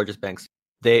one of the largest banks.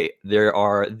 They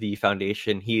are the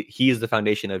foundation. He is the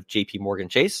foundation of J.P. Morgan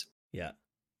Chase. Yeah.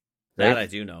 That I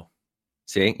do know.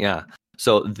 See, yeah.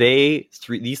 So these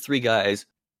 3 guys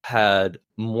had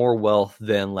more wealth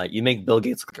than, like, you make Bill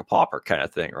Gates look like a pauper kind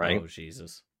of thing, right? Oh,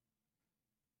 Jesus.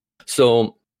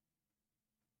 So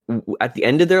at the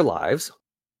end of their lives,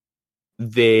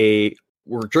 they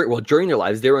were during their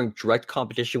lives, they were in direct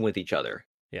competition with each other.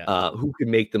 who could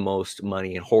make the most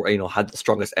money and had the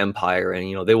strongest empire,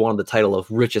 and they wanted the title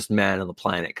of richest man on the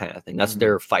planet, kind of thing. That's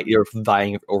their fight. They're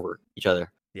vying over each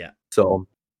other. Yeah. So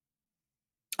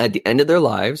at the end of their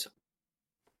lives,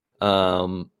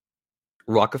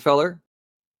 Rockefeller,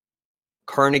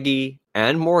 Carnegie,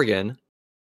 and Morgan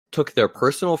took their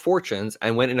personal fortunes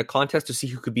and went in a contest to see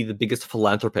who could be the biggest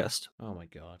philanthropist. Oh my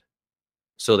God.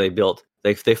 So they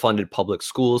funded public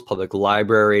schools, public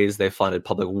libraries, they funded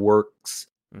public works,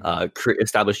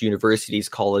 established universities,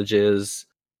 colleges,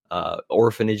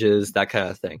 orphanages, that kind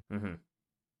of thing. Mm-hmm.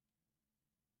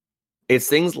 It's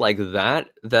things like that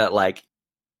like,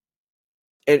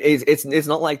 it's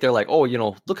not like they're like, oh,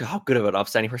 look at how good of an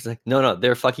upstanding person. Like, no,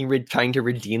 they're fucking trying to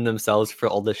redeem themselves for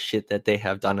all the shit that they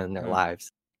have done in their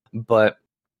lives. But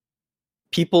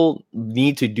people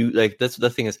need to do, like, that's the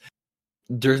thing is,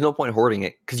 there's no point hoarding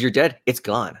it because you're dead. It's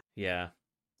gone. Yeah.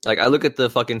 Like, I look at the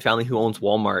fucking family who owns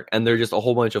Walmart, and they're just a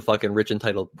whole bunch of fucking rich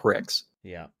entitled pricks.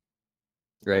 Yeah.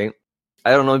 Right?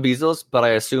 I don't know Bezos, but I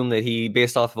assume that he,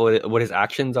 based off of what his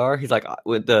actions are, he's like,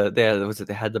 with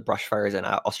they had the brush fires in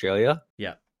Australia.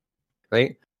 Yeah.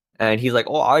 Right? And he's like,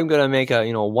 oh, I'm gonna make a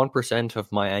 1%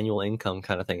 of my annual income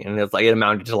kind of thing, and it's like it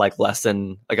amounted to like less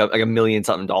than like a million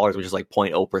something dollars, which is like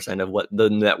 0.0% of what the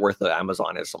net worth of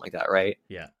Amazon is, something like that, right?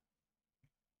 Yeah.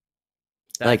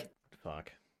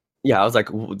 Fuck. Yeah, I was like,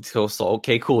 so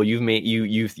okay, cool.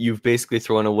 You've basically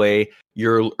thrown away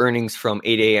your earnings from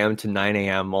 8 a.m. to 9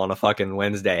 a.m. on a fucking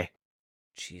Wednesday.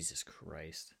 Jesus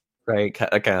Christ. Right,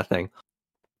 that kind of thing.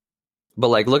 But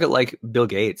like, look at like Bill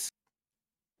Gates,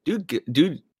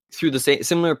 dude. Through the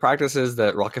similar practices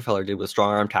that Rockefeller did with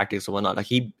strong arm tactics and whatnot, like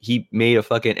he made a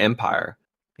fucking empire.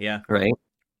 Yeah. Right.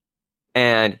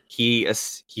 And he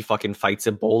fucking fights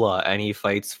Ebola, and he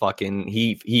fights fucking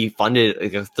he funded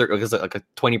like a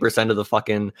 20% of the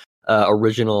fucking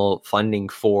original funding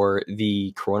for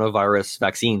the coronavirus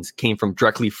vaccines came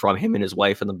directly from him and his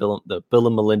wife and the Bill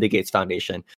and Melinda Gates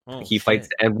Foundation. He fights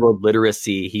the end world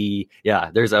literacy.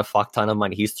 There's a fuck ton of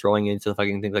money he's throwing into the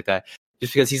fucking things like that,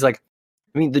 just because he's like,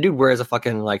 I mean, the dude wears a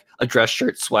fucking like a dress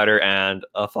shirt, sweater, and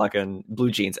a fucking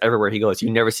blue jeans everywhere he goes. You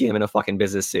never see him in a fucking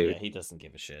business suit. Yeah, he doesn't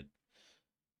give a shit.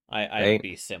 I'd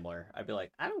be similar. I'd be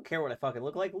like, I don't care what I fucking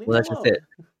look like. Leave me alone. That's just it.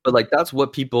 But like, that's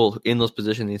what people in those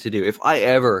positions need to do. If I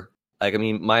ever, like, I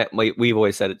mean, we've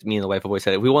always said it. Me and the wife have always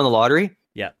said it. If we won the lottery,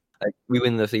 like we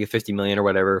win the 50 million or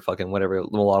whatever the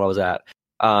lotto was at,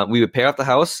 we would pay off the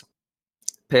house,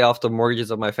 pay off the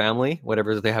mortgages of my family,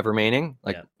 whatever they have remaining,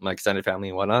 like my extended family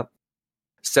and whatnot.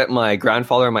 Set my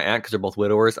grandfather and my aunt, because they're both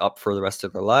widowers, up for the rest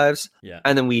of their lives. Yeah.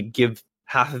 And then we'd give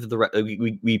half of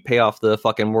we pay off the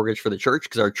fucking mortgage for the church,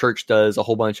 because our church does a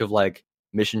whole bunch of like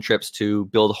mission trips to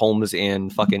build homes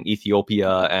in fucking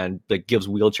Ethiopia, and like gives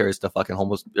wheelchairs to fucking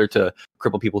homeless or to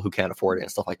crippled people who can't afford it and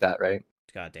stuff like that, right?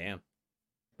 God damn.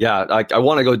 Yeah, I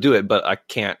want to go do it, but I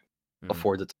can't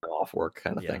afford the time off work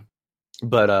kind of thing.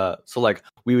 But so like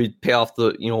we would pay off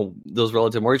the those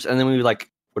relative mortgages, and then we would like,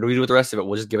 what do we do with the rest of it?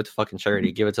 We'll just give it to fucking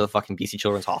charity. Give it to the fucking BC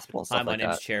Children's Hospital and stuff like that.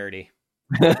 My name's Charity.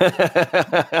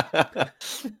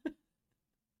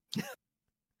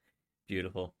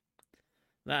 Beautiful.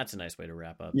 That's a nice way to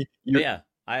wrap up. Yeah,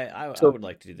 I would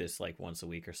like to do this like once a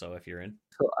week or so if you're in.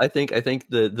 So I think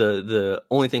the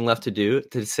only thing left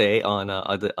to say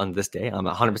on this day, I'm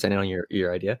 100% in on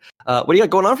your idea. What do you got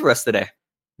going on for the rest of the day?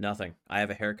 Nothing. I have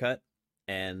a haircut,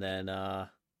 and then I'm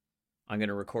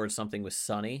gonna record something with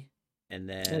Sunny. And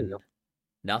then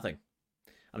nothing.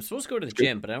 I'm supposed to go to the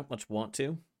gym, but I don't much want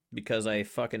to, because I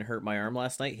fucking hurt my arm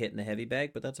last night hitting the heavy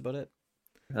bag, but that's about it.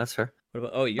 That's fair. What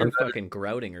about, you're fucking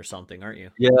grouting or something, aren't you?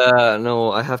 Yeah,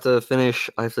 no, I have to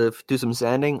do some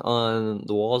sanding on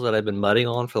the walls that I've been mudding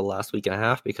on for the last week and a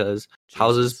half, because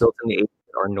houses built in the 80s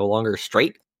are no longer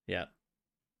straight. Yeah.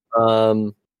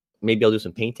 Maybe I'll do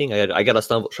some painting. I got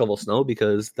to shovel snow,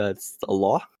 because that's a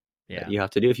law. Yeah. That you have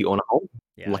to do if you own a home.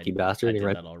 Yeah, Lucky bastard. I did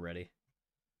that already.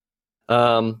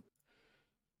 And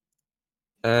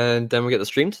then we get the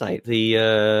stream tonight.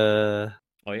 The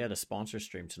sponsor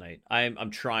stream tonight.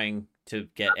 I'm trying to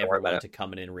get everyone to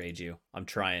come in and raid you. I'm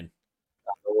trying.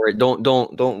 Don't.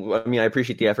 I mean, I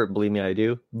appreciate the effort. Believe me, I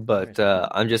do. But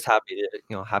I'm just happy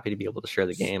to be able to share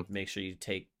the game. Make sure you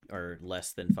take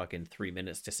less than fucking 3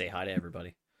 minutes to say hi to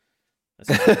everybody.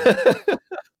 That's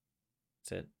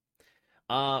it.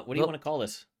 What do you want to call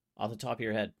this? Off the top of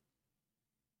your head.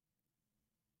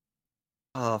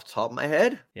 Off the top of my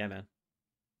head? Yeah, man.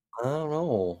 I don't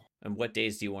know. And what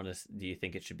days do you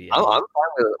think it should be? I'm fine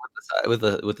with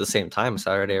the same time,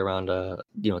 Saturday around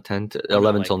 10 to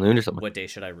 11 till noon or something. What day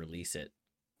should I release it?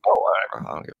 Oh, whatever.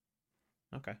 I don't give.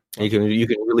 Okay. Well, you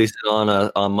can release it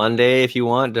on Monday if you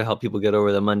want, to help people get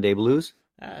over the Monday blues.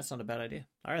 That's not a bad idea.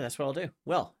 All right, that's what I'll do.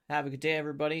 Well, have a good day,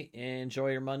 everybody.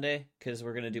 Enjoy your Monday, because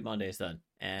we're going to do Mondays then.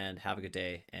 And have a good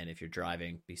day. And if you're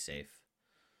driving, be safe.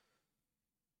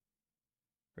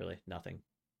 Really? Nothing?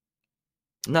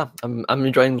 No, I'm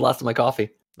enjoying the last of my coffee.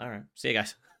 All right. See you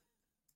guys.